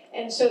bill.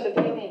 And so the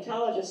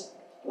paleontologist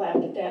laughed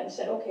at that and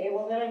said, okay,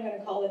 well then I'm going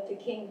to call it the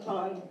King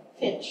Kong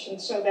finch.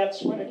 And so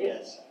that's what it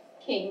is,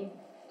 King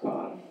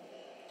Kong.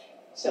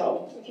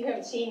 So if you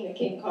haven't seen the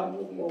King Kong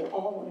movie, you'll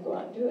all want to go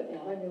out and do it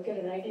now, and you'll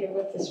get an idea of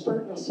what this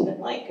bird must have been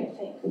like, I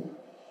think.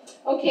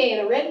 Okay,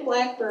 the red and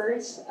black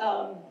birds.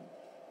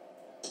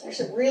 There's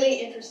some really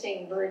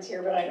interesting birds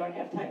here, but I don't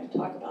have time to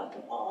talk about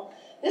them all.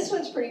 This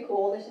one's pretty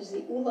cool. This is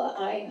the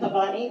Ula-i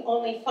Havani.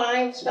 Only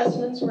 5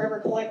 specimens were ever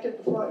collected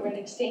before it went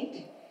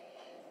extinct.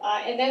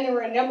 And then there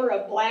were a number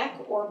of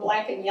black or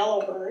black and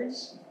yellow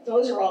birds.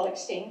 Those are all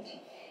extinct.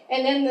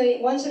 And then the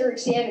ones that are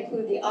extant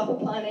include the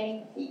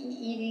Apapane, the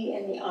Iiwi,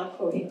 and the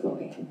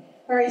Akohekohe.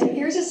 All right, so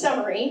here's a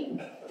summary.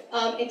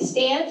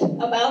 Extant,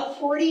 about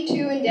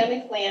 42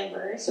 endemic land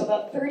birds, so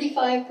about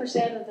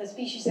 35% of the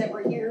species that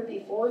were here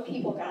before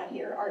people got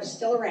here are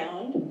still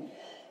around.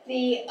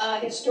 The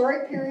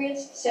historic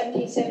periods,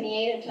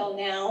 1778 until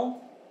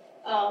now,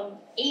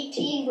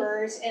 18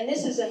 birds, and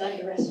this is an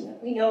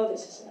underestimate. We know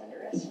this is an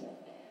underestimate,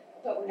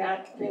 but we're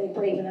not really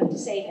brave enough to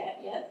say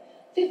that yet.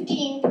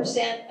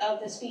 15% of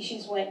the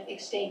species went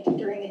extinct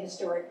during the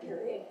historic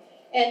period.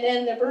 And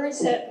then the birds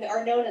that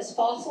are known as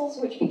fossils,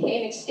 which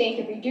became extinct,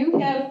 and we do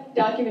have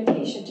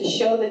documentation to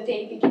show that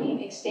they became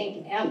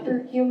extinct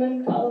after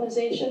human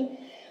colonization,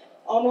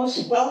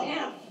 almost, well,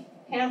 half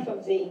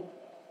of the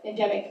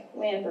endemic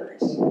land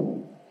birds.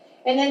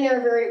 And then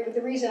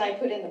the reason I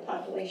put in the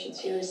populations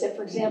here is that,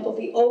 for example,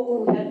 the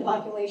Oahu had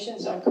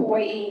populations on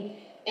Kauai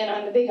and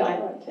on the Big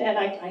Island. And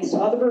I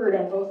saw the bird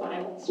on both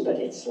islands, but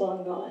it's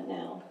long gone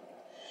now.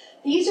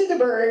 These are the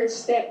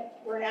birds that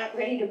we're not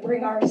ready to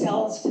bring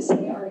ourselves to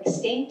say are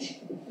extinct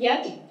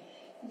yet.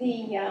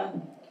 The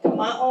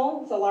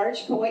kama'o, the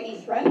large Kauai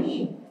thrush,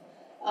 the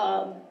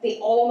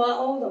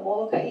oloma'o, the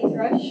Molokai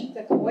thrush,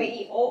 the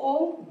Kauai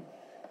o'o,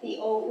 the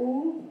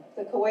o'u,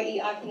 the Kauai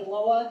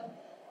akiloa,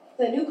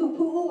 the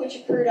nukupu'u, which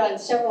occurred on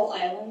several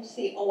islands,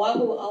 the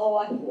Oahu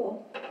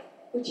alawahio,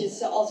 which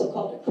is also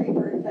called a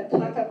creeper, the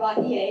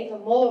kakavahie, the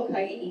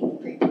Molokai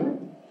creeper,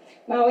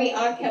 Maui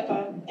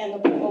akepa, and the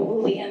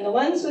pu'ohuli. And the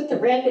ones with the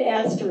red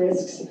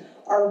asterisks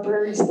are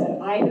birds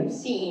that I have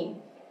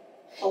seen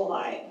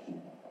alive.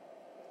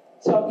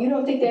 So if you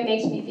don't think that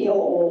makes me feel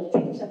old,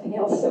 think of something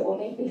else that will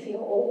make me feel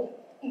old,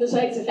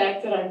 besides the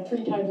fact that I'm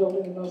 3 times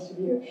older than most of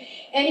you.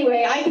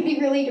 Anyway, I could be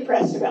really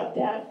depressed about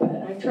that, but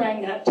I'm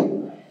trying not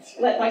to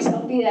let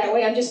myself be that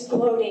way. I'm just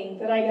gloating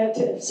that I got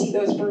to see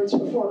those birds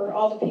before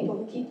all the people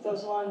who keep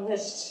those long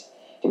lists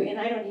do, and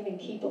I don't even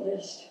keep a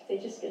list. They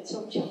just get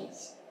so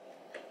jealous.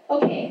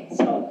 Okay,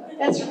 so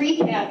let's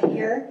recap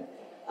here.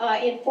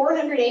 In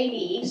 400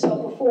 AD,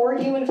 so before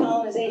human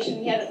colonization,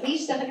 we had at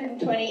least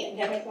 120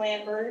 endemic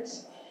land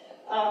birds.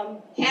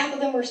 Half of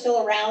them were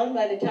still around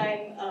by the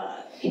time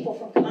people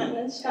from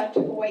continents got to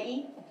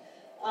Hawaii.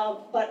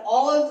 But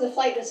all of the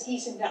flightless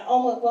geese and ducks,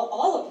 all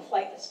of the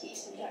flightless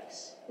geese and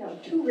ducks,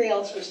 2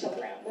 rails were still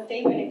around, but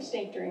they went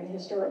extinct during the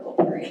historical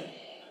period.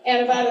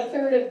 And about a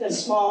third of the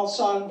small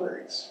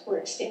songbirds were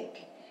extinct.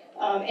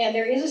 And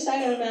there is a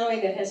site on Maui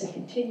that has a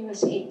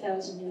continuous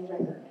 8,000-year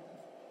record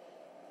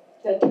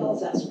that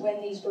tells us when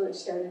these birds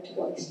started to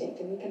go extinct.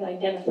 And we can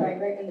identify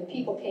right when the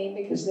people came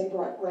because they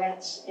brought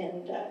rats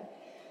and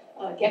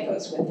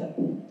geckos with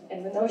them.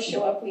 And when those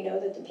show up, we know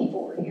that the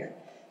people were here.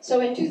 So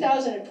in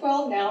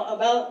 2012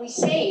 now, we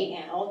say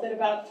now that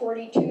about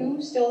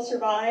 42 still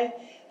survive,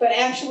 but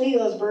actually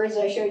those birds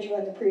I showed you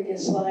on the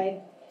previous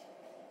slide,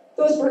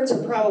 those birds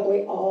are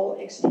probably all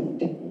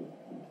extinct.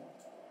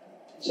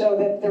 So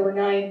that there were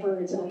 9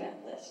 birds on that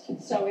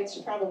list. So it's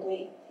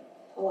probably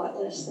a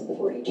lot less than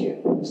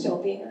 42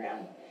 still being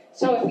around.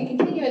 So if we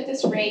continue at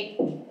this rate,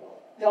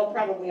 they'll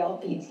probably all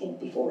be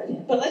extinct before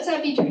then. But let's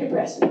not be too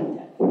depressed about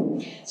that.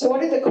 So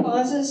what are the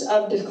causes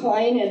of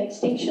decline and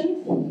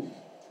extinction?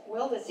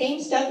 Well, the same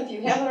stuff. If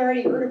you haven't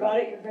already heard about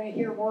it, you're going to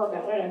hear more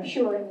about it, I'm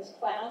sure, in this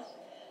class.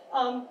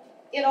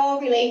 It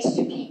all relates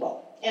to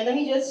people. And let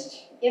me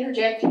just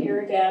interject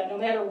here that no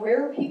matter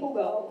where people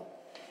go,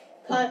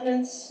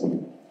 continents,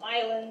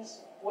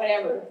 islands,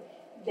 whatever,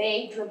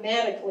 they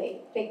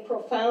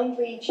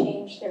profoundly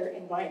change their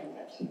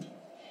environment.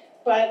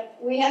 But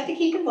we have to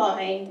keep in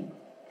mind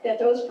that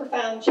those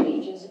profound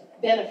changes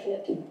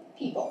benefit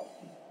people.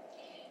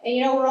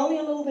 And we're only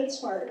a little bit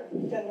smarter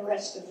than the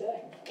rest of the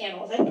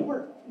animals. I think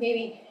we're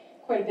maybe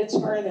quite a bit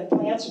smarter than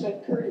plants,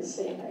 but Kurt is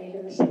sitting right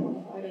here, so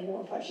I don't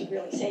know if I should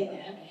really say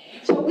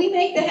that. So we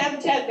make the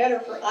habitat better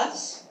for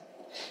us,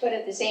 but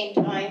at the same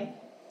time,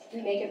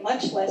 we make it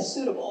much less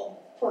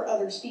suitable for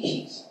other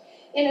species.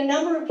 In a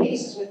number of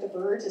cases with the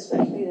birds,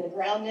 especially the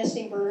ground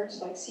nesting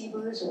birds like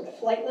seabirds or the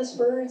flightless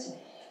birds,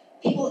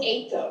 people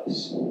ate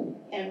those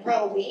and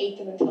probably ate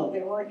them until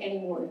there weren't any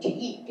more to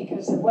eat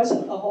because there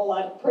wasn't a whole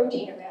lot of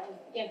protein around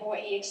in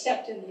Hawaii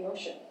except in the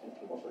ocean when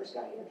people first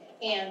got here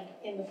and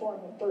in the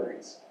form of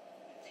birds.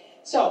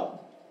 So,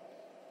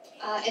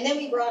 and then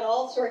we brought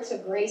all sorts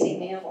of grazing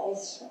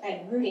mammals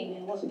and rooting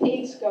mammals,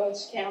 pigs,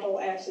 goats, cattle,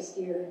 axis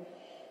deer,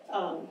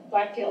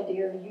 black-tailed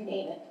deer, you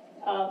name it.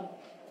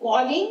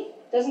 Logging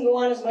doesn't go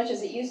on as much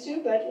as it used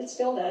to, but it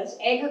still does.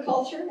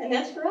 Agriculture, and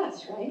that's for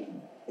us, right?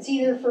 It's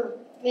either for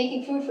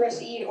making food for us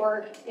to eat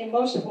or, in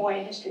most of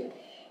Hawaiian history,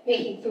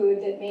 making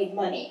food that made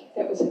money,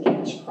 that was a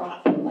cash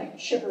crop, like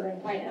sugar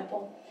and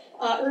pineapple.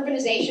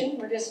 Urbanization,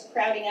 we're just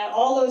crowding out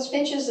all those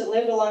finches that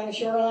lived along the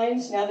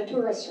shorelines. Now the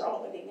tourists are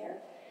all living there,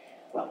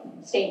 well,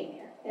 staying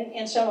there,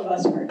 and some of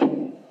us are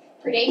too.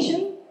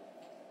 Predation,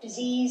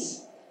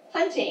 disease,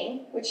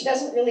 hunting, which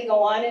doesn't really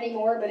go on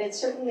anymore, but it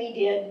certainly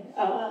did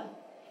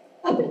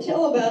up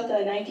until about the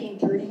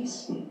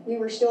 1930s. We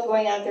were still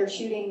going out there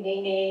shooting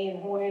nene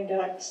and Hawaiian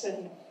ducks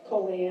and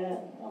kolea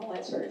and all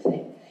that sort of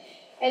thing.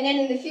 And then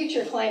in the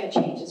future, climate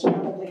change is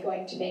probably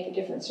going to make a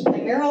difference,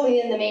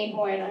 primarily in the main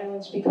Hawaiian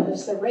Islands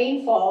because the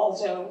rainfall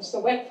zones, the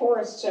wet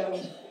forest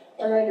zones,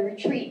 are going to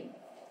retreat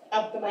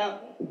up the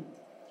mountain.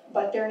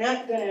 But they're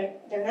not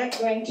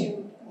going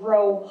to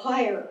grow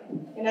higher.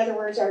 In other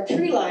words, our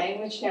tree line,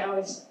 which now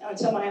is on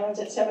some islands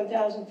at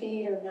 7,000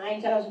 feet or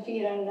 9,000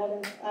 feet on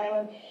another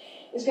island,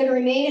 is going to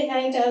remain at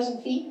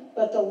 9,000 feet,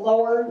 but the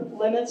lower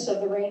limits of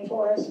the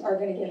rainforest are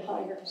going to get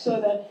higher. So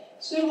the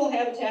suitable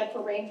habitat for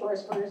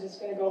rainforest birds is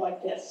going to go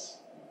like this,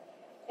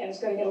 and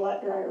it's going to get a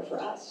lot drier for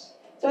us.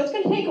 So it's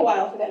going to take a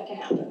while for that to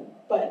happen,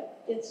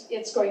 but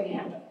it's going to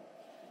happen.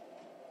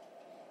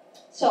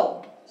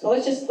 So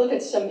let's just look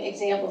at some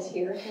examples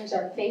here. Here's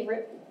our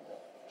favorite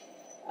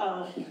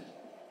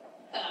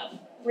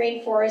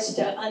rainforest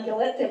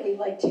ungulate that we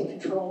like to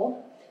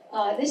control.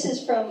 This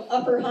is from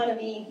Upper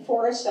Hanabi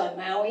Forest on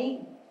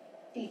Maui,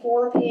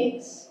 before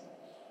pigs,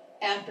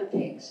 after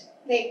pigs.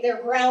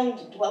 They're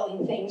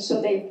ground-dwelling things,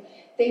 so they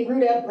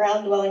root up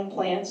ground-dwelling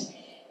plants.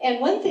 And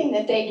one thing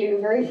that they do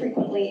very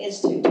frequently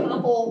is to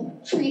topple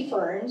tree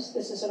ferns.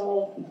 This is an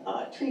old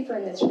tree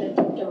fern that's been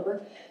tipped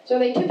over. So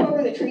they tip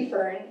over the tree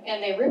fern,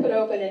 and they rip it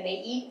open, and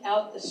they eat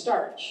out the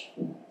starch,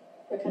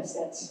 because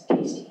that's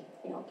tasty.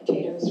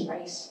 Potatoes,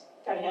 rice,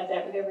 got to have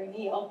that with every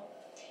meal.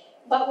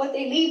 But what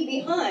they leave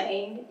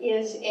behind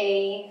is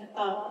a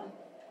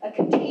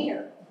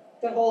container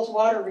that holds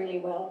water really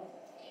well.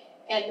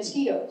 And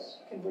mosquitoes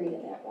can breathe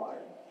in that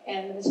water.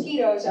 And the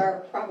mosquitoes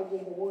are probably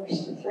the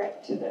worst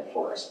threat to the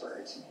forest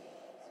birds.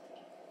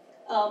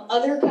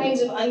 Other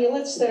kinds of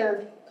ungulates that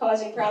are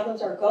causing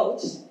problems are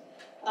goats.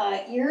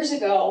 Years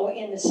ago,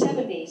 in the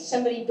 70s,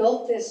 somebody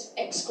built this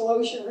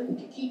exclosure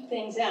to keep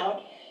things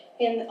out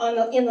in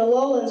the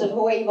lowlands of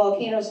Hawaii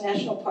Volcanoes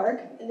National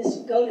Park. And this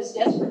goat is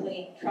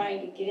desperately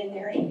trying to get in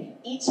there and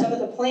eat some of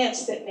the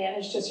plants that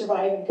managed to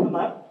survive and come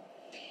up.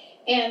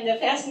 And the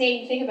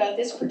fascinating thing about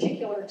this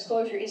particular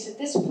exclosure is that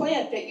this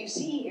plant that you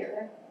see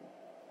here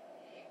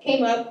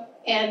came up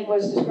and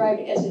was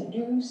described as a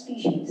new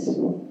species.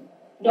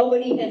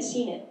 Nobody had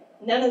seen it.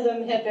 None of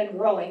them had been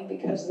growing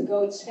because the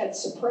goats had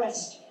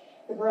suppressed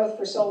the growth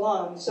for so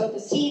long. So the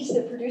seeds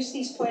that produced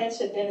these plants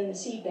had been in the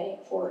seed bank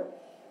for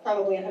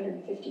probably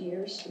 150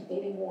 years,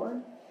 maybe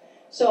more.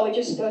 So it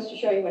just goes to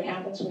show you what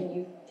happens when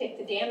you take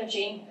the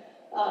damaging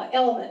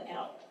element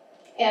out.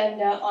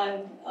 And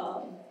on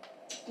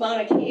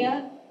Mauna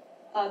Kea,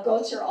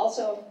 goats are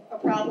also a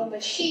problem,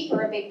 but sheep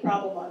are a big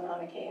problem on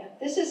Mauna Kea.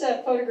 This is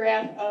a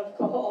photograph of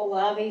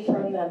Kaho'olawe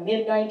from the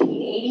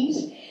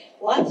mid-1980s.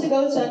 Lots of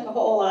goats on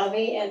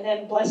Kaho'olawe, and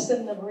then, bless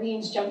them, the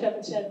Marines jumped up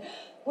and said,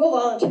 "We'll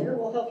volunteer,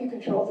 we'll help you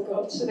control the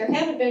goats." So there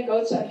haven't been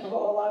goats on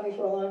Kaho'olawe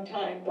for a long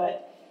time,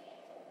 but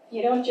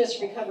you don't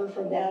just recover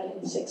from that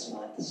in 6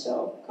 months.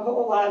 So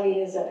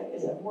Kaho'olawe is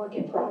a work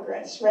in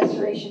progress.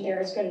 Restoration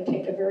there is going to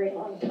take a very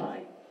long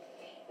time.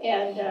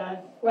 And,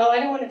 well, I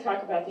don't want to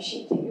talk about the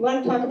sheep thing. If you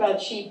want to talk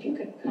about sheep, you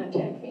can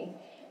contact me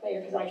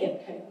later, because I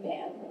get kind of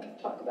mad when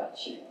I talk about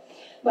sheep.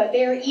 But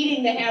they're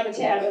eating the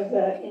habitat of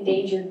the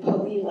endangered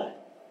palila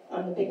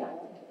on the Big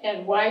Island.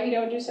 And why we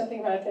don't do something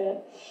about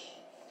that,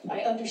 I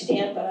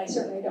understand, but I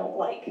certainly don't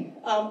like.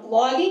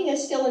 Logging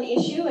is still an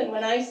issue, and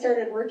when I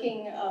started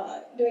working,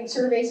 doing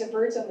surveys of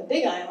birds on the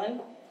Big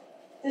Island,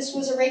 this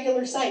was a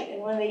regular sight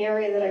in one of the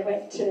areas that I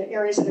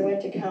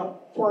went to count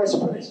forest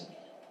birds.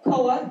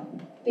 Koa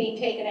being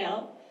taken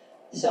out.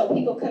 So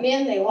people come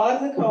in, they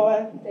log the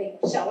koa, they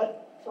sell it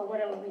for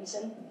whatever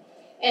reason,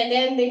 and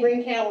then they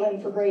bring cattle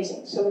in for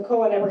grazing. So the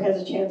koa never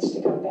has a chance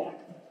to come back.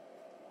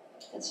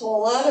 And so a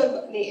lot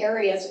of the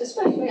areas,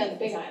 especially on the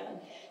Big Island,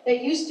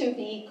 that used to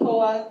be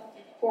koa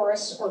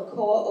forests or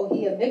koa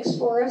ohia mixed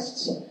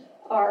forests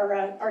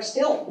are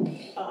still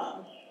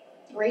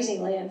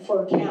grazing land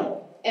for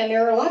cattle. And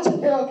there are lots of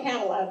feral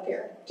cattle out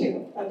there,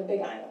 too, on the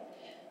Big Island.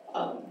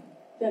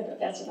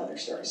 That's another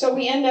story. So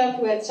we end up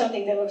with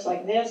something that looks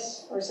like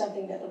this or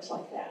something that looks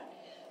like that.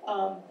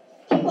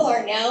 People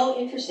are now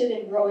interested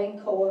in growing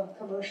koa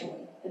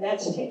commercially, and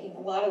that's taking a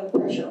lot of the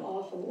pressure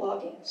off of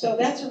logging. So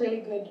that's a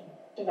really good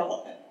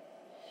development.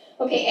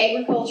 Okay,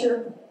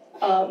 agriculture,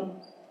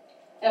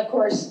 of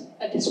course,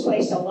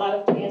 displaced a lot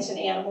of plants and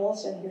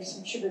animals, and here's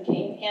some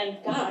sugarcane. And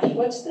gosh,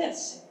 what's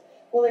this?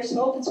 Well, there's some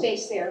open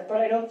space there,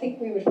 but I don't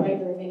think we would find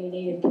very many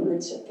native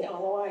birds at the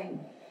Alawai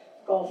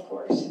golf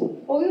course.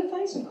 Well, we would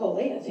find some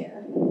kolea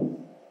there,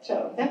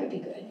 so that would be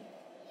good.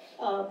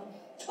 All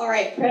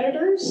right,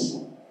 predators,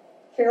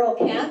 feral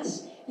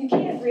cats. You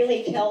can't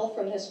really tell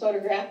from this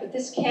photograph, but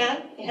this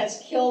cat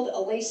has killed a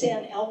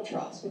Laysan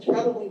albatross, which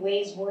probably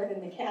weighs more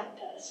than the cat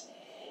does,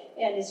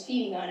 and is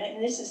feeding on it.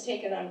 And this is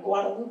taken on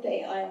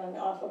Guadalupe Island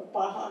off of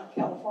Baja,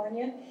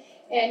 California.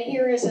 And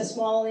here is a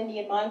small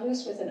Indian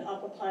mongoose with an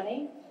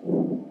apapane.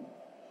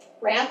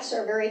 Rats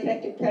are very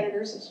effective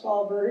predators of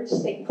small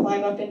birds. They can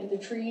climb up into the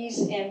trees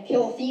and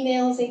kill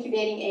females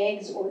incubating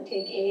eggs or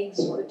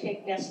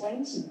take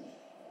nestlings.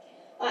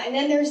 And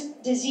then there's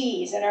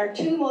disease, and our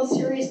two most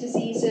serious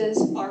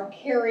diseases are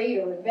carried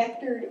or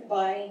vectored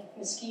by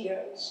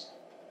mosquitoes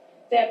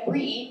that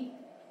breed,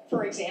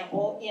 for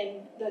example,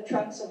 in the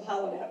trunks of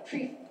hollowed out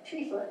tree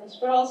ferns,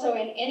 but also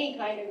in any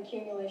kind of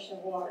accumulation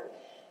of water.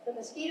 The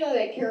mosquito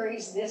that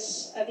carries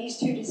these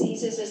two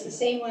diseases is the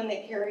same one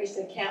that carries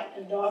the cat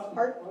and dog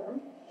heartworm.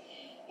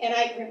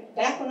 And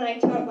back when I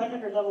taught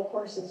 100-level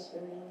courses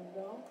very long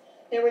ago,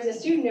 there was a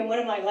student in one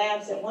of my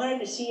labs that wanted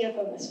to see if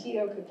a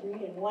mosquito could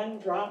breed in one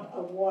drop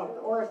of water,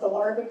 or if the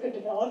larva could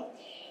develop.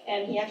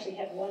 And he actually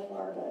had one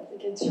larva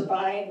that did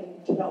survive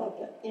and develop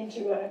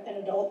into an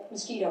adult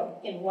mosquito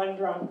in one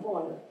drop of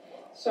water.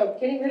 So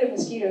getting rid of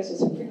mosquitoes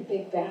is a pretty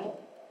big battle.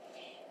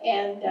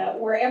 And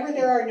wherever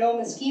there are no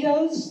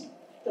mosquitoes,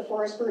 the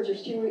forest birds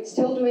are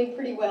still doing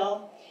pretty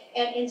well.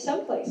 And in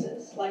some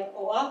places, like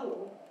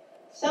Oahu,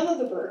 some of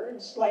the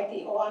birds, like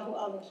the Oahu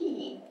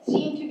amakihi,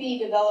 seem to be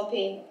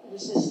developing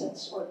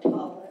resistance or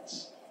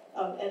tolerance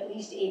of at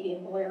least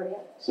avian malaria.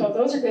 So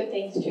those are good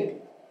things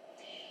too.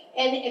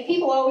 And if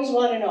people always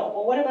want to know,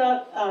 well, what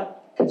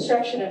about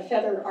construction of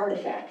feather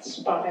artifacts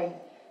by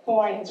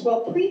Hawaiians?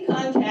 Well,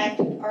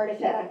 pre-contact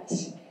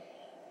artifacts,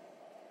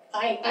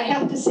 I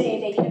have to say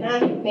they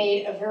cannot have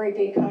made a very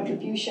big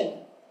contribution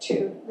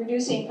to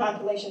reducing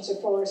populations of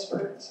forest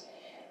birds.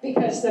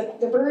 Because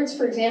the birds,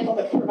 for example,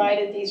 that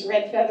provided these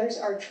red feathers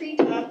are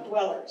treetop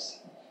dwellers.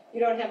 You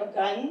don't have a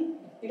gun,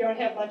 you don't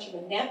have much of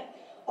a net.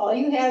 All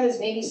you have is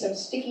maybe some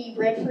sticky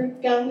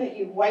breadfruit gum that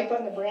you wipe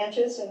on the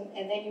branches and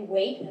then you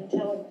wait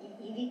until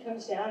an eevee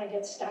comes down and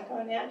gets stuck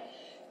on that.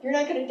 You're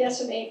not going to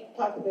decimate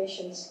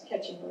populations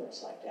catching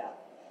birds like that.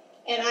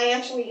 And I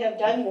actually have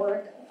done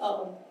work,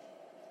 well,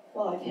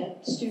 I've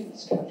had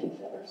students counting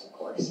feathers, of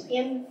course,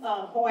 in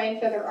Hawaiian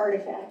feather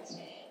artifacts.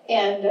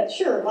 And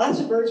sure, lots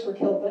of birds were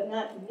killed, but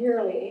not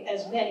nearly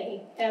as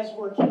many as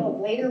were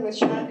killed later with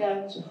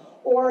shotguns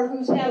or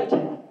whose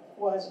habitat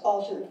was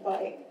altered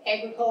by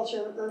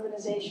agriculture,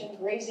 urbanization,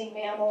 grazing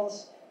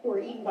mammals who were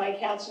eaten by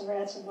cats and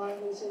rats and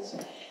mongooses.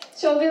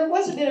 So there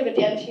was a bit of a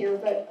dent here,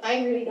 but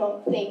I really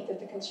don't think that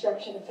the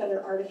construction of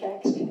feather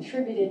artifacts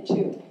contributed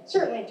to,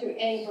 certainly to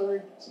any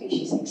bird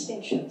species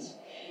extinctions.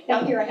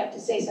 Now here I have to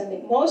say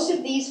something. Most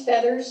of these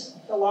feathers,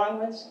 the long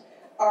ones,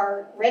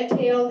 are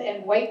red-tailed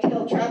and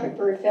white-tailed tropic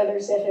bird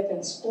feathers that have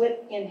been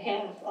split in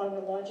half on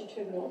the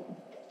longitudinal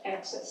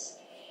axis.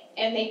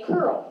 And they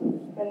curl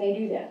when they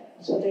do that,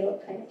 so they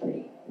look kind of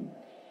pretty.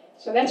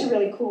 So that's a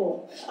really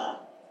cool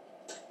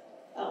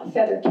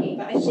feather cape.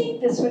 I think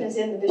this one is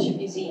in the Bishop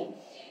Museum.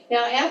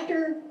 Now,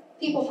 after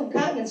people from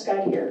continents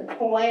got here,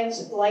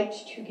 Hawaiians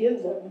liked to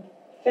give them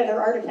feather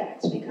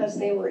artifacts because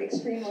they were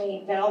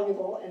extremely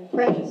valuable and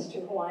precious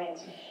to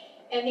Hawaiians.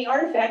 And the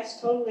artifacts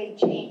totally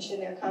changed in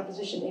their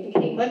composition. They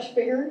became much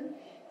bigger.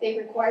 They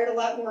required a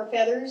lot more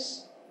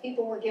feathers.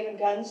 People were given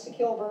guns to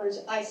kill birds.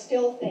 I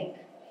still think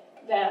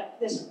that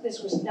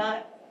this was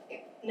not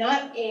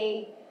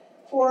a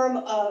form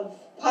of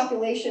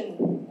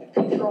population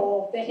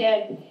control that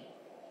had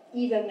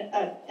even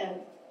a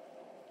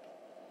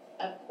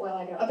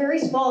very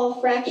small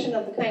fraction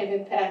of the kind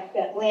of impact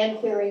that land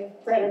clearing,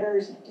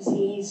 predators,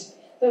 disease,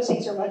 those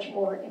things are much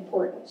more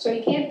important. So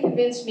you can't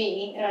convince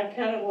me, and I've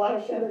counted a lot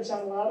of feathers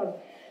on a lot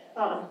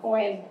of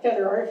Hawaiian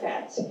feather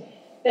artifacts,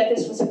 that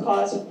this was a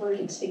cause of bird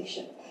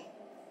extinction.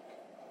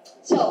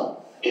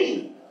 So,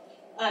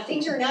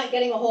 things are not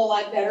getting a whole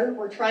lot better.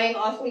 We're trying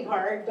awfully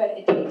hard, but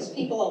it takes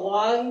people a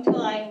long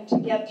time to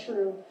get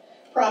through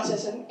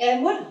process.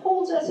 And what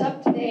holds us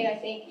up today, I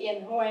think,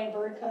 in Hawaiian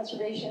bird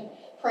conservation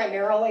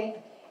primarily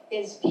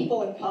is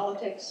people in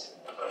politics.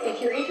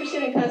 If you're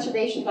interested in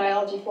conservation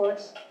biology,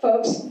 folks,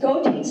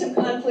 go take some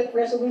conflict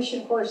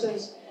resolution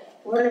courses,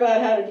 learn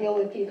about how to deal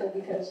with people,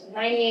 because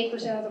 98%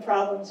 of the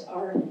problems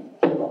are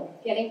people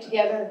getting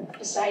together,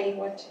 deciding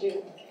what to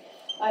do.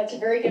 It's a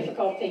very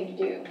difficult thing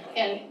to do.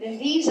 And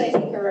these, I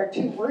think, are our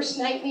two worst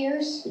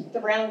nightmares, the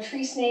brown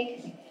tree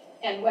snake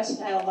and West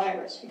Nile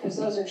virus, because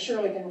those are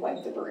surely going to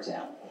wipe the birds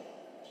out.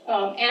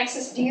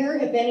 Axis deer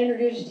have been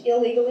introduced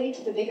illegally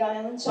to the Big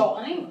Island, so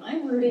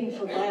I'm rooting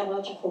for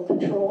biological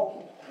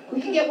control.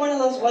 We could get one of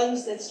those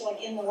ones that's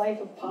like in the life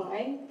of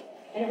Pi,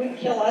 and it wouldn't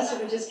kill us, it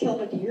would just kill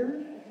the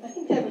deer. I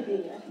think that would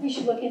be, we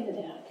should look into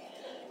that.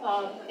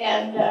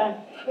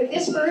 With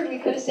this bird, we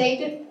could have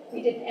saved it.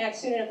 We didn't act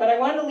soon enough, but I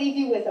wanted to leave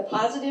you with a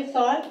positive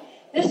thought.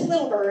 This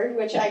little bird,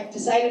 which I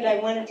decided I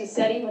wanted to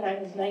study when I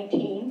was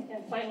 19,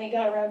 and finally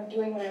got around to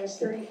doing when I was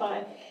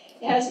 35,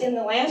 has in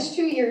the last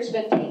 2 years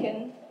been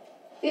taken,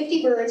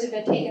 50 birds have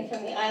been taken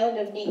from the island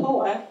of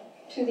Nihoa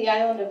to the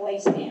island of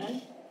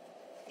Laysan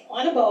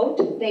on a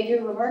boat. They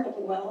do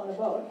remarkably well on a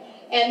boat.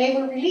 And they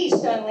were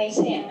released on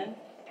Laysan.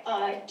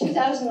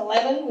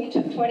 2011, we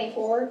took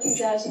 24,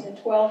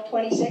 2012,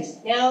 26.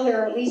 Now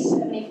there are at least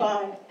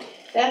 75.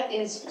 That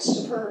is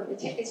superb.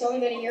 It's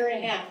only been a year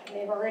and a half, and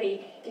they've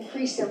already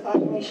increased their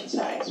population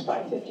size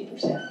by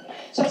 50%.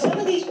 So some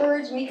of these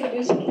birds we can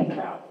do something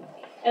about.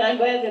 And I'm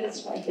glad that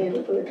it's my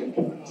favorite bird we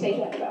can say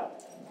that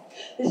about.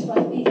 This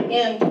must be the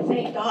end.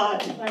 Thank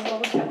God. I'm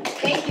over time.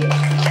 Thank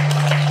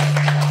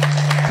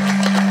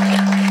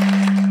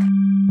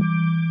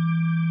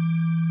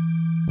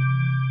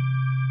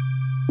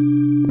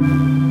you.